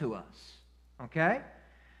known to us. Okay?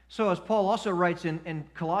 So as Paul also writes in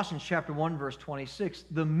Colossians chapter 1, verse 26,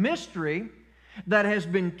 the mystery that has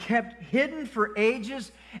been kept hidden for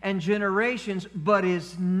ages and generations, but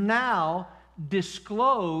is now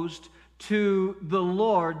disclosed to the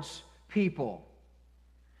Lord's people.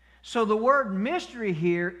 So the word mystery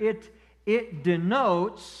here, it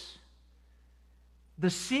denotes the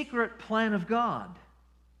secret plan of God.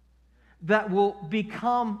 that will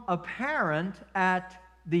become apparent at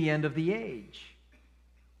the end of the age.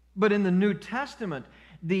 But in the New Testament,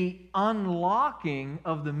 the unlocking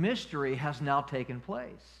of the mystery has now taken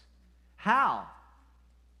place. How?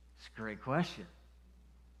 It's a great question.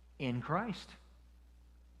 In Christ.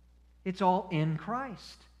 It's all in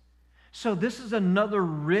Christ. So this is another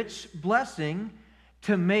rich blessing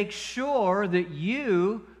to make sure that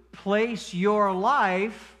you place your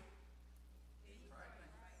life.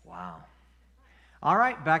 Wow. All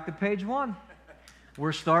right, back to page 1.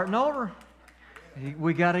 We're starting over.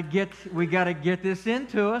 We got to get this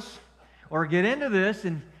into us, or get into this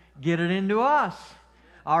and get it into us.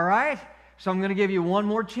 All right? So I'm going to give you one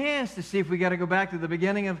more chance to see if we got to go back to the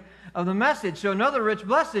beginning of the message. So another rich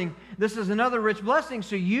blessing. This is another rich blessing.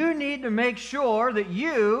 So you need to make sure that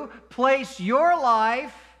you place your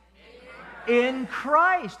life in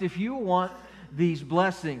Christ if you want these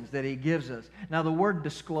blessings that He gives us. Now the word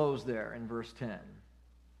disclose there in verse 10.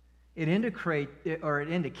 It indicates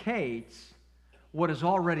what has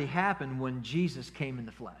already happened when Jesus came in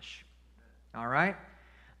the flesh. All right?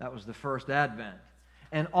 That was the first advent.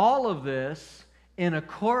 And all of this in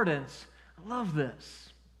accordance, I love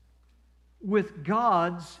this, with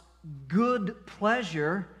God's good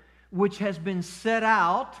pleasure, which has been set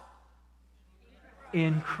out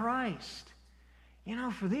in Christ. You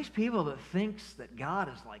know, for these people that thinks that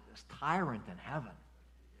God is like this tyrant in heaven,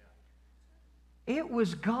 it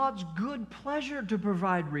was God's good pleasure to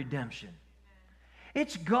provide redemption.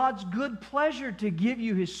 It's God's good pleasure to give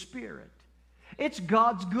you His Spirit. It's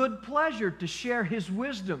God's good pleasure to share His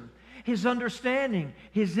wisdom, His understanding,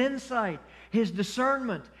 His insight, His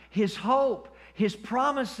discernment, His hope, His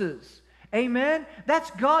promises. Amen? That's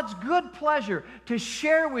God's good pleasure to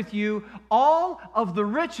share with you all of the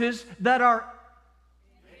riches that are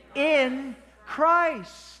in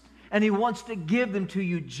Christ. And He wants to give them to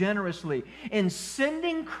you generously. In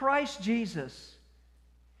sending Christ Jesus,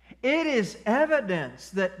 it is evidence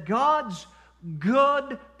that God's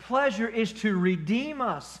good pleasure is to redeem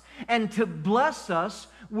us and to bless us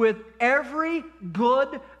with every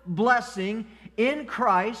good blessing in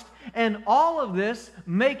Christ, and all of this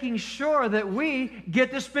making sure that we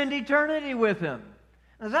get to spend eternity with Him.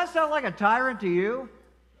 Does that sound like a tyrant to you?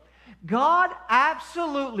 God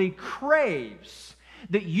absolutely craves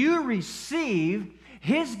that you receive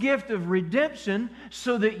His gift of redemption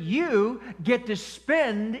so that you get to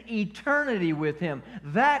spend eternity with Him.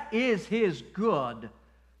 That is His good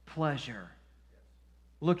pleasure.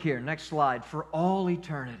 Look here, next slide. For all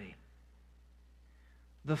eternity,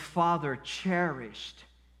 the Father cherished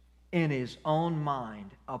in His own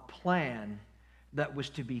mind a plan that was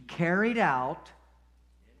to be carried out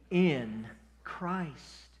in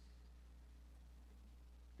Christ.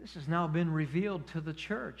 This has now been revealed to the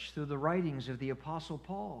church through the writings of the Apostle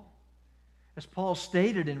Paul. As Paul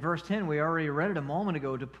stated in verse 10, we already read it a moment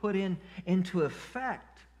ago, to put into effect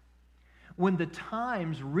when the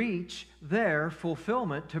times reach their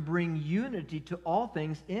fulfillment, to bring unity to all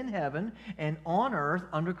things in heaven and on earth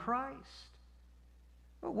under Christ.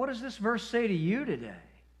 But what does this verse say to you today?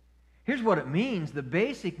 Here's what it means. The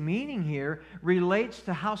basic meaning here relates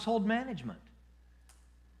to household management.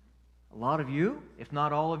 A lot of you, if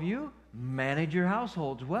not all of you, manage your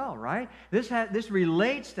households well, right? This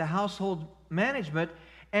relates to household management,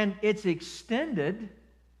 and it's extended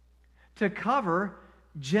to cover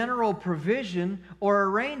general provision or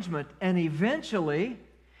arrangement, and eventually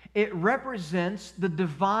it represents the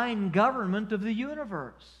divine government of the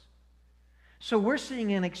universe. So we're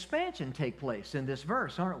seeing an expansion take place in this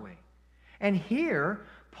verse, aren't we? And here,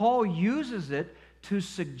 Paul uses it to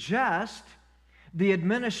suggest the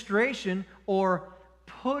administration or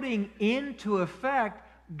putting into effect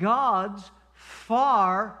God's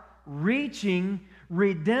far-reaching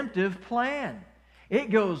redemptive plan. It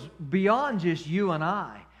goes beyond just you and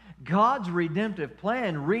I. God's redemptive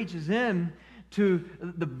plan reaches in to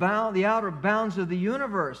the outer bounds of the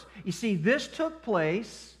universe. You see, this took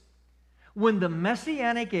place when the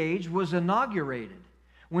Messianic age was inaugurated,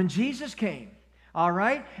 when Jesus came. All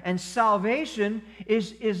right? And salvation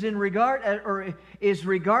is regarded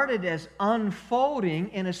as unfolding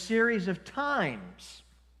in a series of times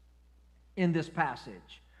in this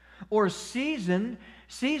passage, or seasons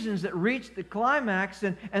that reach the climax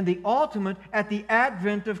and the ultimate at the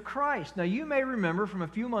advent of Christ. Now, you may remember from a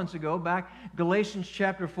few months ago, back Galatians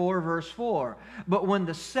chapter 4, verse 4, but when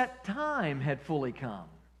the set time had fully come,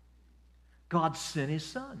 God sent His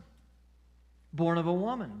Son, born of a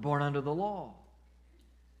woman, born under the law.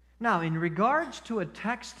 Now, in regards to a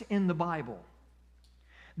text in the Bible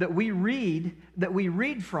that we read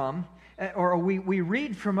from, or we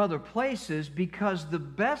read from other places because the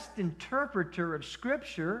best interpreter of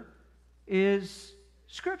Scripture is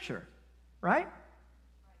Scripture, right?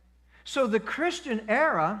 So the Christian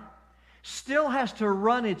era still has to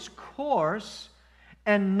run its course,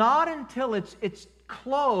 and not until its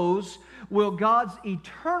close will God's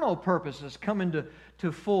eternal purposes come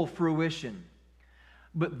into full fruition.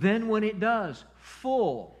 But then when it does,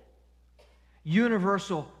 full,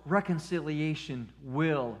 universal reconciliation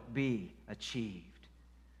will be achieved.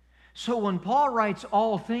 So when Paul writes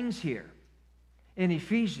all things here in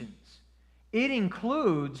Ephesians, it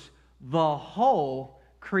includes the whole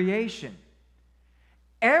creation.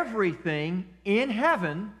 Everything in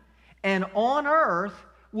heaven and on earth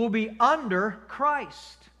will be under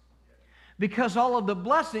Christ, because all of the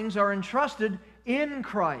blessings are entrusted in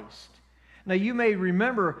Christ. Now you may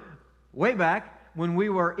remember way back when we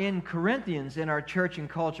were in Corinthians in our Church and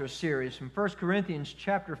Culture series, from 1 Corinthians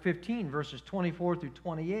chapter 15, verses 24 through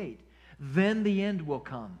 28. Then the end will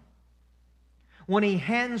come, when He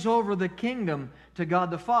hands over the kingdom to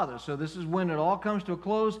God the Father. So this is when it all comes to a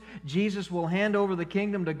close. Jesus will hand over the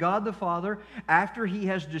kingdom to God the Father after He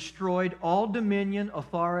has destroyed all dominion,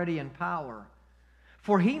 authority, and power.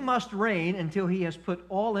 For He must reign until He has put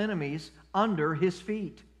all enemies under His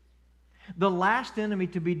feet. The last enemy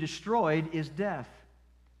to be destroyed is death,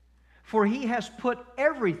 for He has put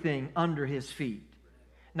everything under His feet.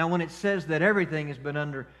 Now, when it says that everything has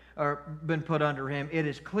been put under Him, it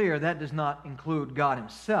is clear that does not include God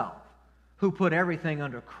Himself, who put everything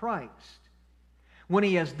under Christ. When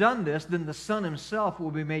He has done this, then the Son Himself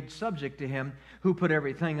will be made subject to Him who put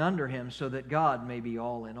everything under Him, so that God may be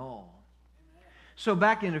all in all. So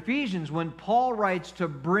back in Ephesians, when Paul writes to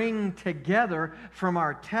bring together from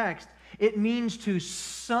our text, it means to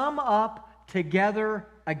sum up together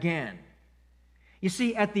again. You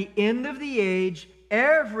see, at the end of the age,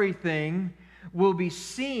 everything will be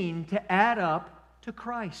seen to add up to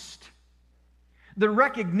Christ. The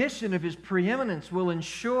recognition of His preeminence will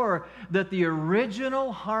ensure that the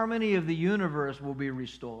original harmony of the universe will be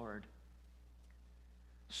restored.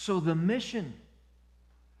 So the mission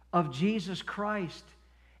of Jesus Christ,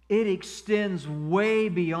 it extends way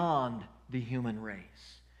beyond the human race.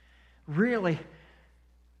 Really,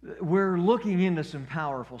 we're looking into some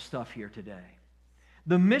powerful stuff here today.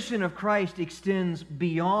 The mission of Christ extends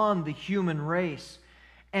beyond the human race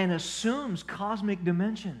and assumes cosmic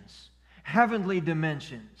dimensions, heavenly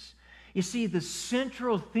dimensions. You see, the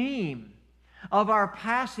central theme of our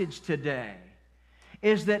passage today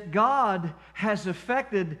is that God has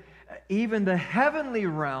affected even the heavenly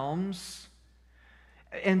realms,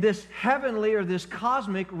 and this heavenly or this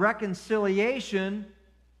cosmic reconciliation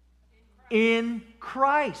in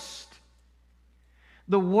Christ.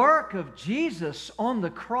 The work of Jesus on the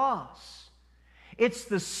cross, it's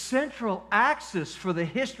the central axis for the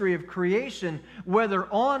history of creation, whether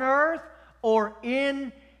on earth or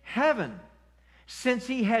in heaven, since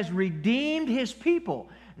He has redeemed His people.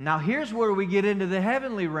 Now here's where we get into the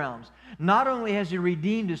heavenly realms. Not only has He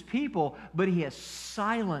redeemed His people, but He has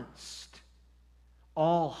silenced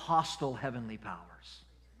all hostile heavenly powers.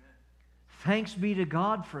 Thanks be to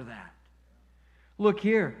God for that. Look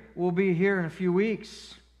here, we'll be here in a few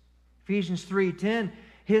weeks. Ephesians 3:10,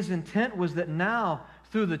 His intent was that now,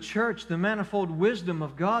 through the church, the manifold wisdom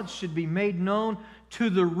of God should be made known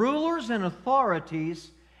to the rulers and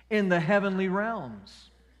authorities in the heavenly realms.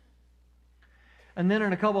 And then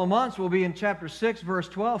in a couple of months, we'll be in chapter 6, verse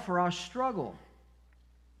 12, for our struggle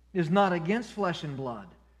is not against flesh and blood,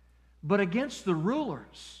 but against the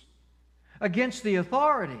rulers, against the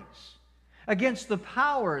authorities, against the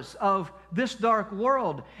powers of this dark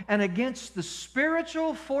world, and against the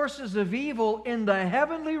spiritual forces of evil in the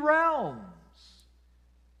heavenly realms.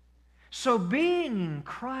 So being in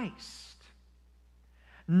Christ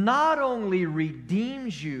not only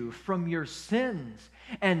redeems you from your sins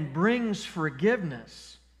and brings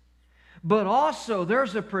forgiveness, but also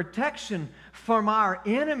there's a protection from our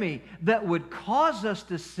enemy that would cause us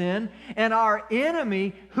to sin, and our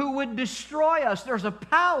enemy who would destroy us. There's a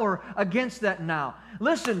power against that now.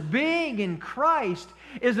 Listen, being in Christ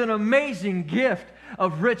is an amazing gift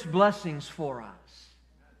of rich blessings for us.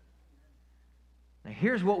 Now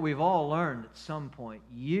here's what we've all learned at some point.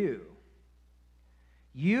 You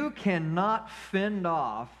cannot fend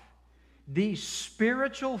off these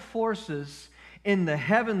spiritual forces in the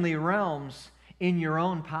heavenly realms in your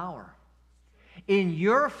own power. In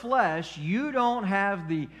your flesh, you don't have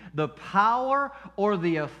the power or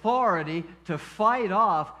the authority to fight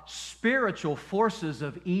off spiritual forces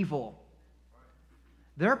of evil.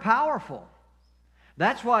 They're powerful.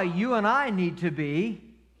 That's why you and I need to be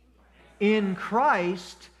in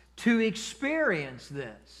Christ to experience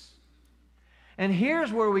this. And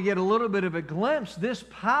here's where we get a little bit of a glimpse. This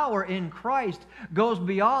power in Christ goes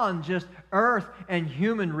beyond just earth and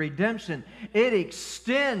human redemption. It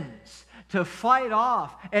extends to fight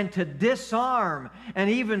off and to disarm and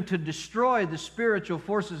even to destroy the spiritual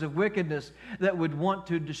forces of wickedness that would want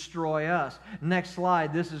to destroy us. Next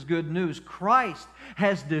slide. This is good news. Christ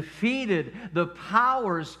has defeated the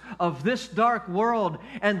powers of this dark world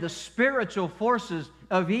and the spiritual forces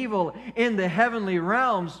of evil in the heavenly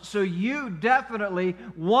realms. So you definitely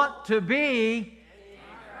want to be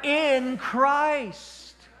in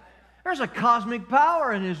Christ. There's a cosmic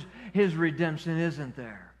power in His redemption, isn't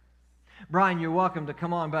there? Brian, you're welcome to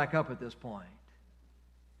come on back up at this point.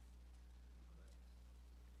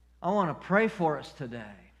 I want to pray for us today.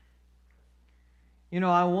 You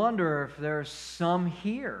know, I wonder if there's some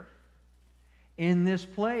here in this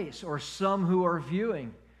place or some who are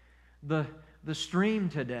viewing the stream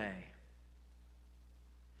today.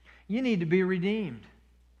 You need to be redeemed.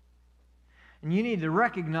 And you need to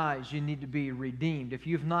recognize you need to be redeemed. If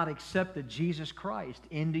you've not accepted Jesus Christ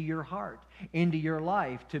into your heart, into your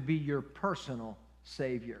life to be your personal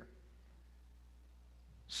Savior.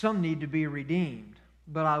 Some need to be redeemed.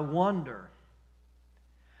 But I wonder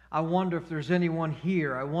if there's anyone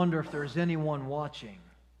here. I wonder if there's anyone watching.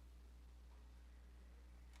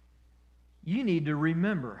 You need to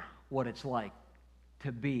remember what it's like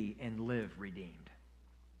to be and live redeemed.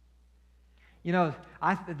 You know,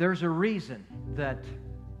 there's a reason that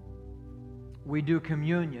we do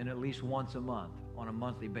communion at least once a month, on a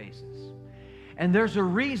monthly basis. And there's a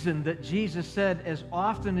reason that Jesus said, as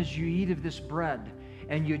often as you eat of this bread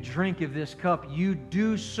and you drink of this cup, you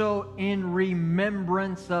do so in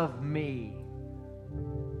remembrance of me.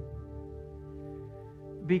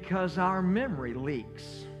 Because our memory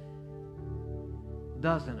leaks,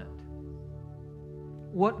 doesn't it?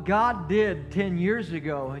 What God did 10 years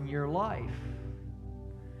ago in your life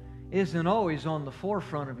isn't always on the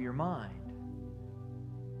forefront of your mind.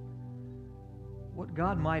 What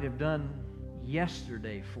God might have done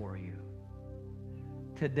yesterday for you,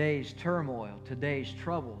 today's turmoil, today's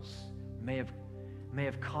troubles, may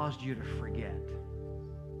have caused you to forget.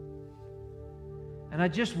 And I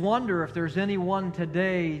just wonder if there's anyone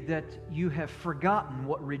today that you have forgotten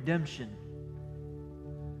what redemption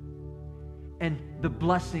and the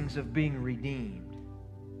blessings of being redeemed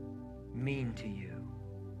mean to you.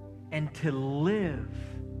 And to live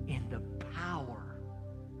in the power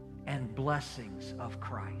and blessings of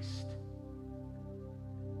Christ.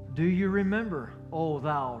 Do you remember, O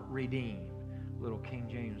thou redeemed? Little King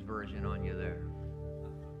James Version on you there.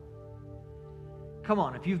 Come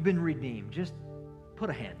on, if you've been redeemed, just put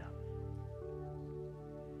a hand up.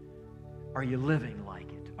 Are you living like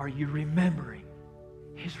it? Are you remembering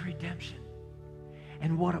His redemption?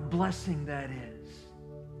 And what a blessing that is.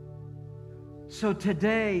 So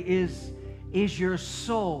today is your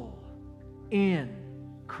soul in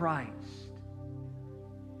Christ?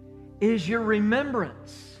 Is your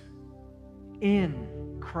remembrance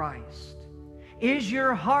in Christ? Is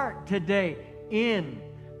your heart today in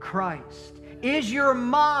Christ? Is your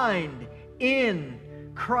mind in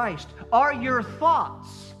Christ? Are your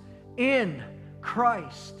thoughts in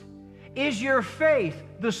Christ? Is your faith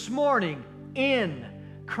this morning in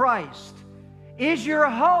Christ? Is your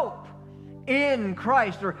hope in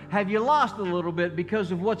Christ? Or have you lost a little bit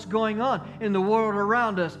because of what's going on in the world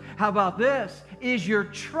around us? How about this? Is your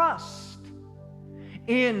trust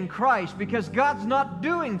in Christ? Because God's not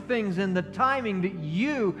doing things in the timing that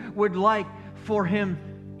you would like for Him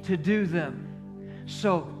to do them.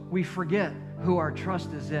 So we forget who our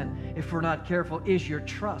trust is in if we're not careful. Is your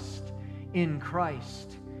trust in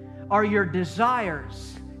Christ? Are your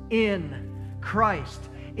desires in Christ?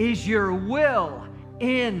 Is your will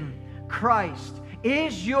in Christ?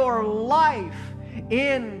 Is your life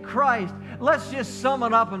in Christ? Let's just sum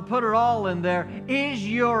it up and put it all in there. Is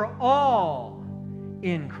your all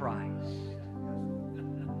in Christ?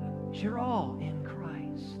 Is your all in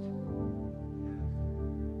Christ?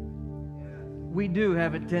 We do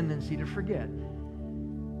have a tendency to forget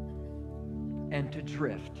and to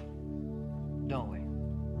drift, don't we?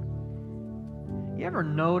 You ever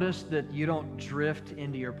notice that you don't drift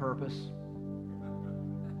into your purpose?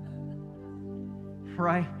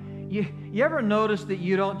 Right? You ever notice that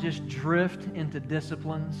you don't just drift into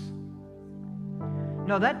disciplines?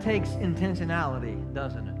 No, that takes intentionality,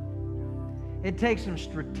 doesn't it? It takes some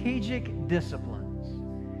strategic disciplines.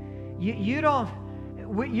 You're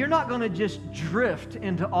not going to just drift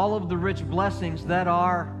into all of the rich blessings that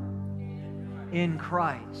are in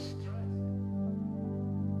Christ.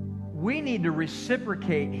 We need to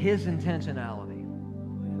reciprocate His intentionality.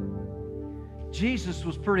 Jesus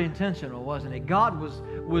was pretty intentional, wasn't he? God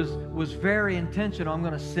was very intentional. I'm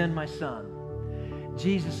going to send my son.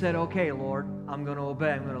 Jesus said, okay, Lord, I'm going to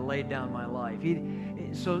obey. I'm going to lay down my life.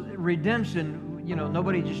 So redemption,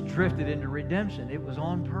 nobody just drifted into redemption. It was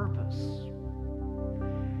on purpose.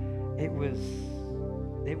 It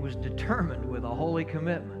was determined with a holy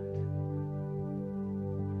commitment.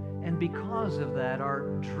 And because of that,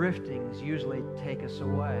 our driftings usually take us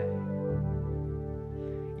away.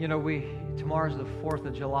 Tomorrow's the 4th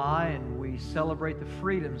of July, and we celebrate the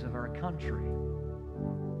freedoms of our country.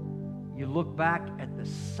 You look back at the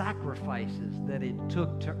sacrifices that it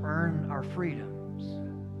took to earn our freedoms.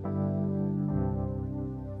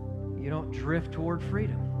 You don't drift toward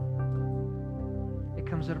freedom. It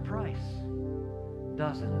comes at a price,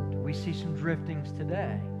 doesn't it? We see some driftings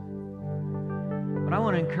today. But I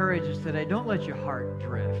want to encourage us today, don't let your heart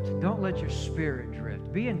drift. Don't let your spirit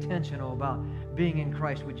drift. Be intentional about being in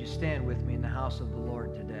Christ. Would you stand with me in the house of the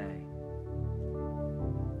Lord today?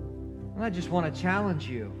 And I just want to challenge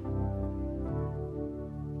you.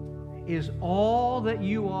 Is all that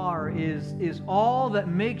you are, is all that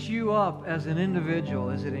makes you up as an individual,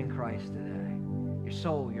 is it in Christ today? Your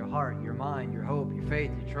soul, your heart, your mind, your hope, your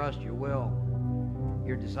faith, your trust, your will,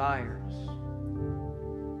 your desires.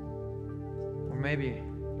 Or maybe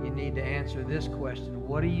you need to answer this question.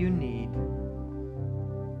 What do you need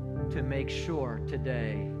to make sure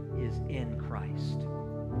today is in Christ?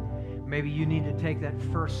 Maybe you need to take that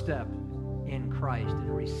first step in Christ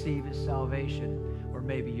and receive His salvation. Or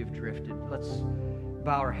maybe you've drifted. Let's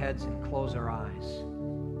bow our heads and close our eyes.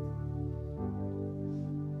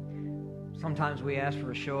 Sometimes we ask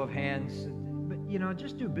for a show of hands, but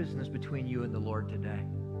just do business between you and the Lord today.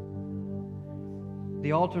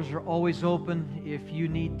 The altars are always open. If you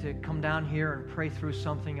need to come down here and pray through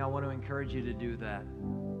something, I want to encourage you to do that.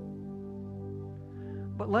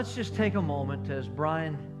 But let's just take a moment as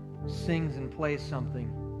Brian sings and plays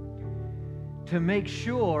something to make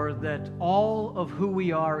sure that all of who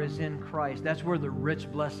we are is in Christ. That's where the rich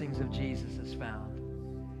blessings of Jesus is found.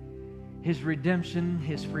 His redemption,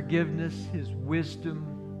 His forgiveness, His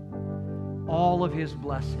wisdom, all of His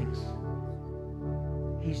blessings.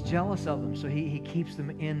 He's jealous of them, so He keeps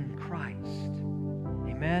them in Christ.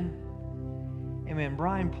 Amen? Amen.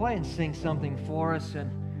 Brian, play and sing something for us,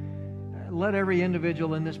 and let every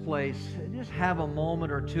individual in this place just have a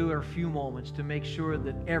moment or two or a few moments to make sure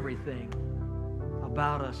that everything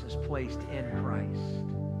about us is placed in Christ.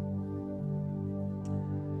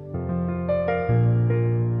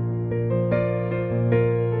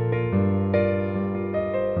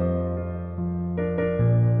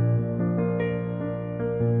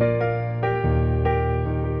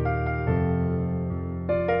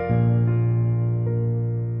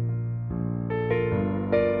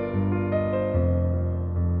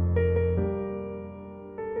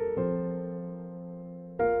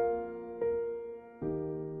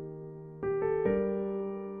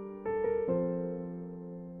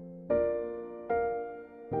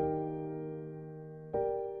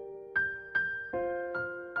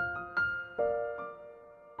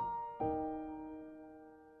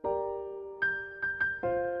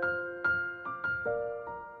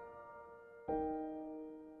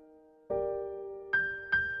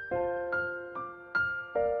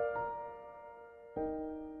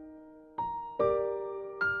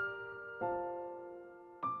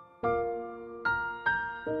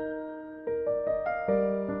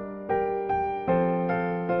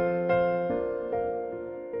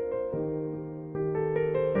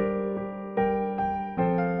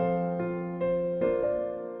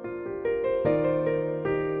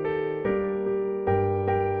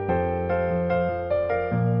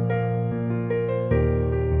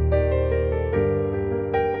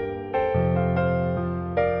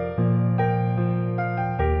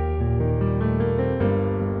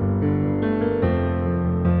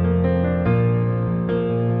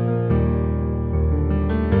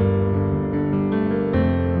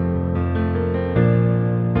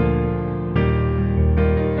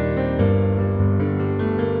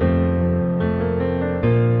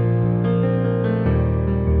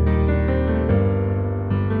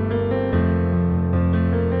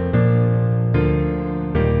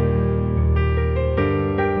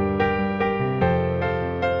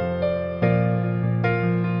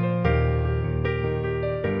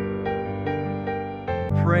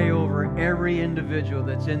 Every individual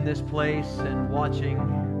that's in this place and watching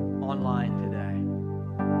online today.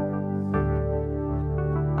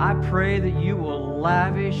 I pray that you will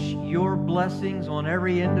lavish your blessings on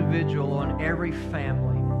every individual, on every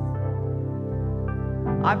family.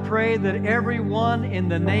 I pray that everyone in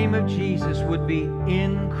the name of Jesus would be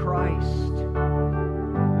in Christ.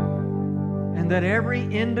 And that every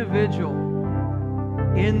individual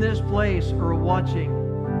in this place or watching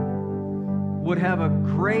would have a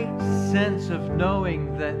great sense of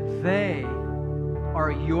knowing that they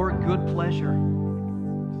are your good pleasure.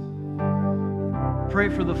 Pray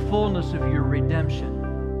for the fullness of your redemption,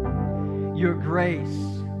 your grace,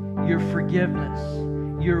 your forgiveness,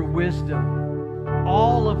 your wisdom,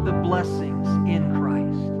 all of the blessings in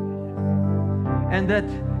Christ. And that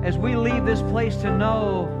as we leave this place to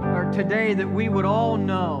know, or today, that we would all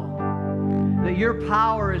know that your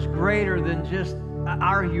power is greater than just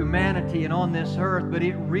our humanity and on this earth, but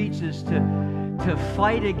it reaches to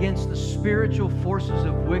fight against the spiritual forces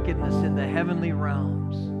of wickedness in the heavenly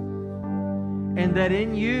realms. And that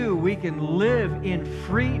in you we can live in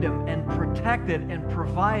freedom and protected and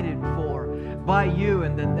provided for by you,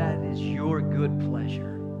 and that is your good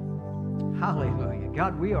pleasure. Hallelujah.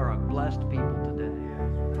 God, we are a blessed people today.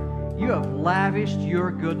 You have lavished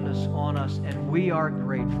your goodness on us, and we are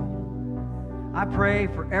grateful. I pray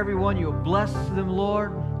for everyone, you'll bless them,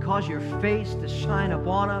 Lord, cause your face to shine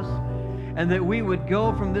upon us, and that we would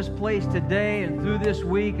go from this place today and through this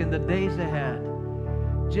week and the days ahead,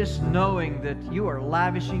 just knowing that you are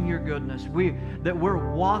lavishing your goodness, that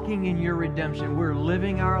we're walking in your redemption, we're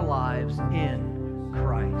living our lives in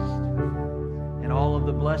Christ. And all of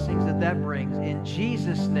the blessings that brings. In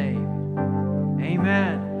Jesus' name,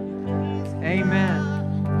 amen. Amen.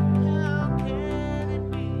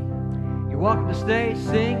 You're welcome to stay,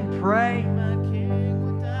 sing, pray.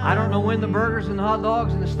 I don't know when the burgers and the hot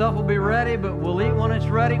dogs and the stuff will be ready, but we'll eat when it's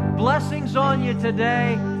ready. Blessings on you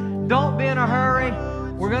today. Don't be in a hurry.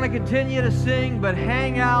 We're going to continue to sing, but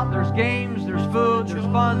hang out. There's games, there's food, there's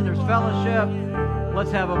fun, there's fellowship. Let's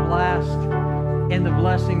have a blast in the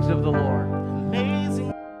blessings of the Lord. Amazing.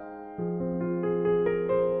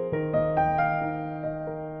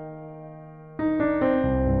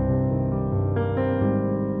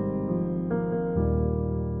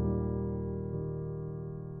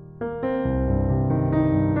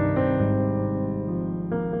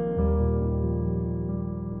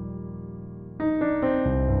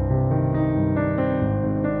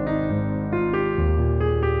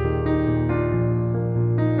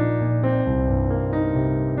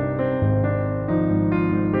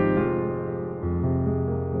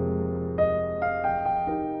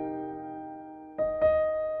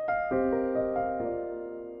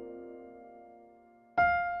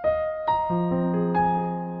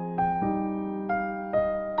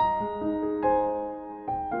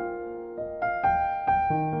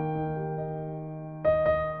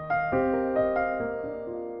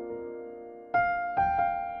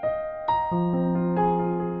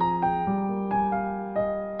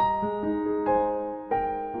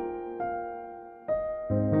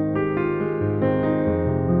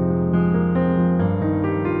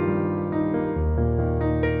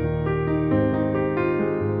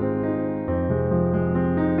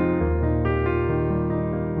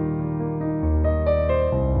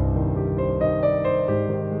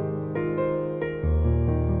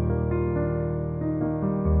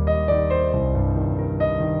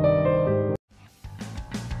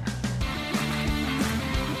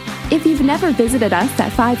 If you've never visited us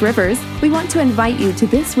at Five Rivers, we want to invite you to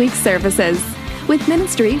this week's services with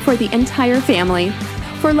ministry for the entire family.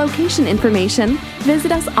 For location information,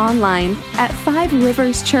 visit us online at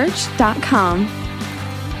fiveriverschurch.com.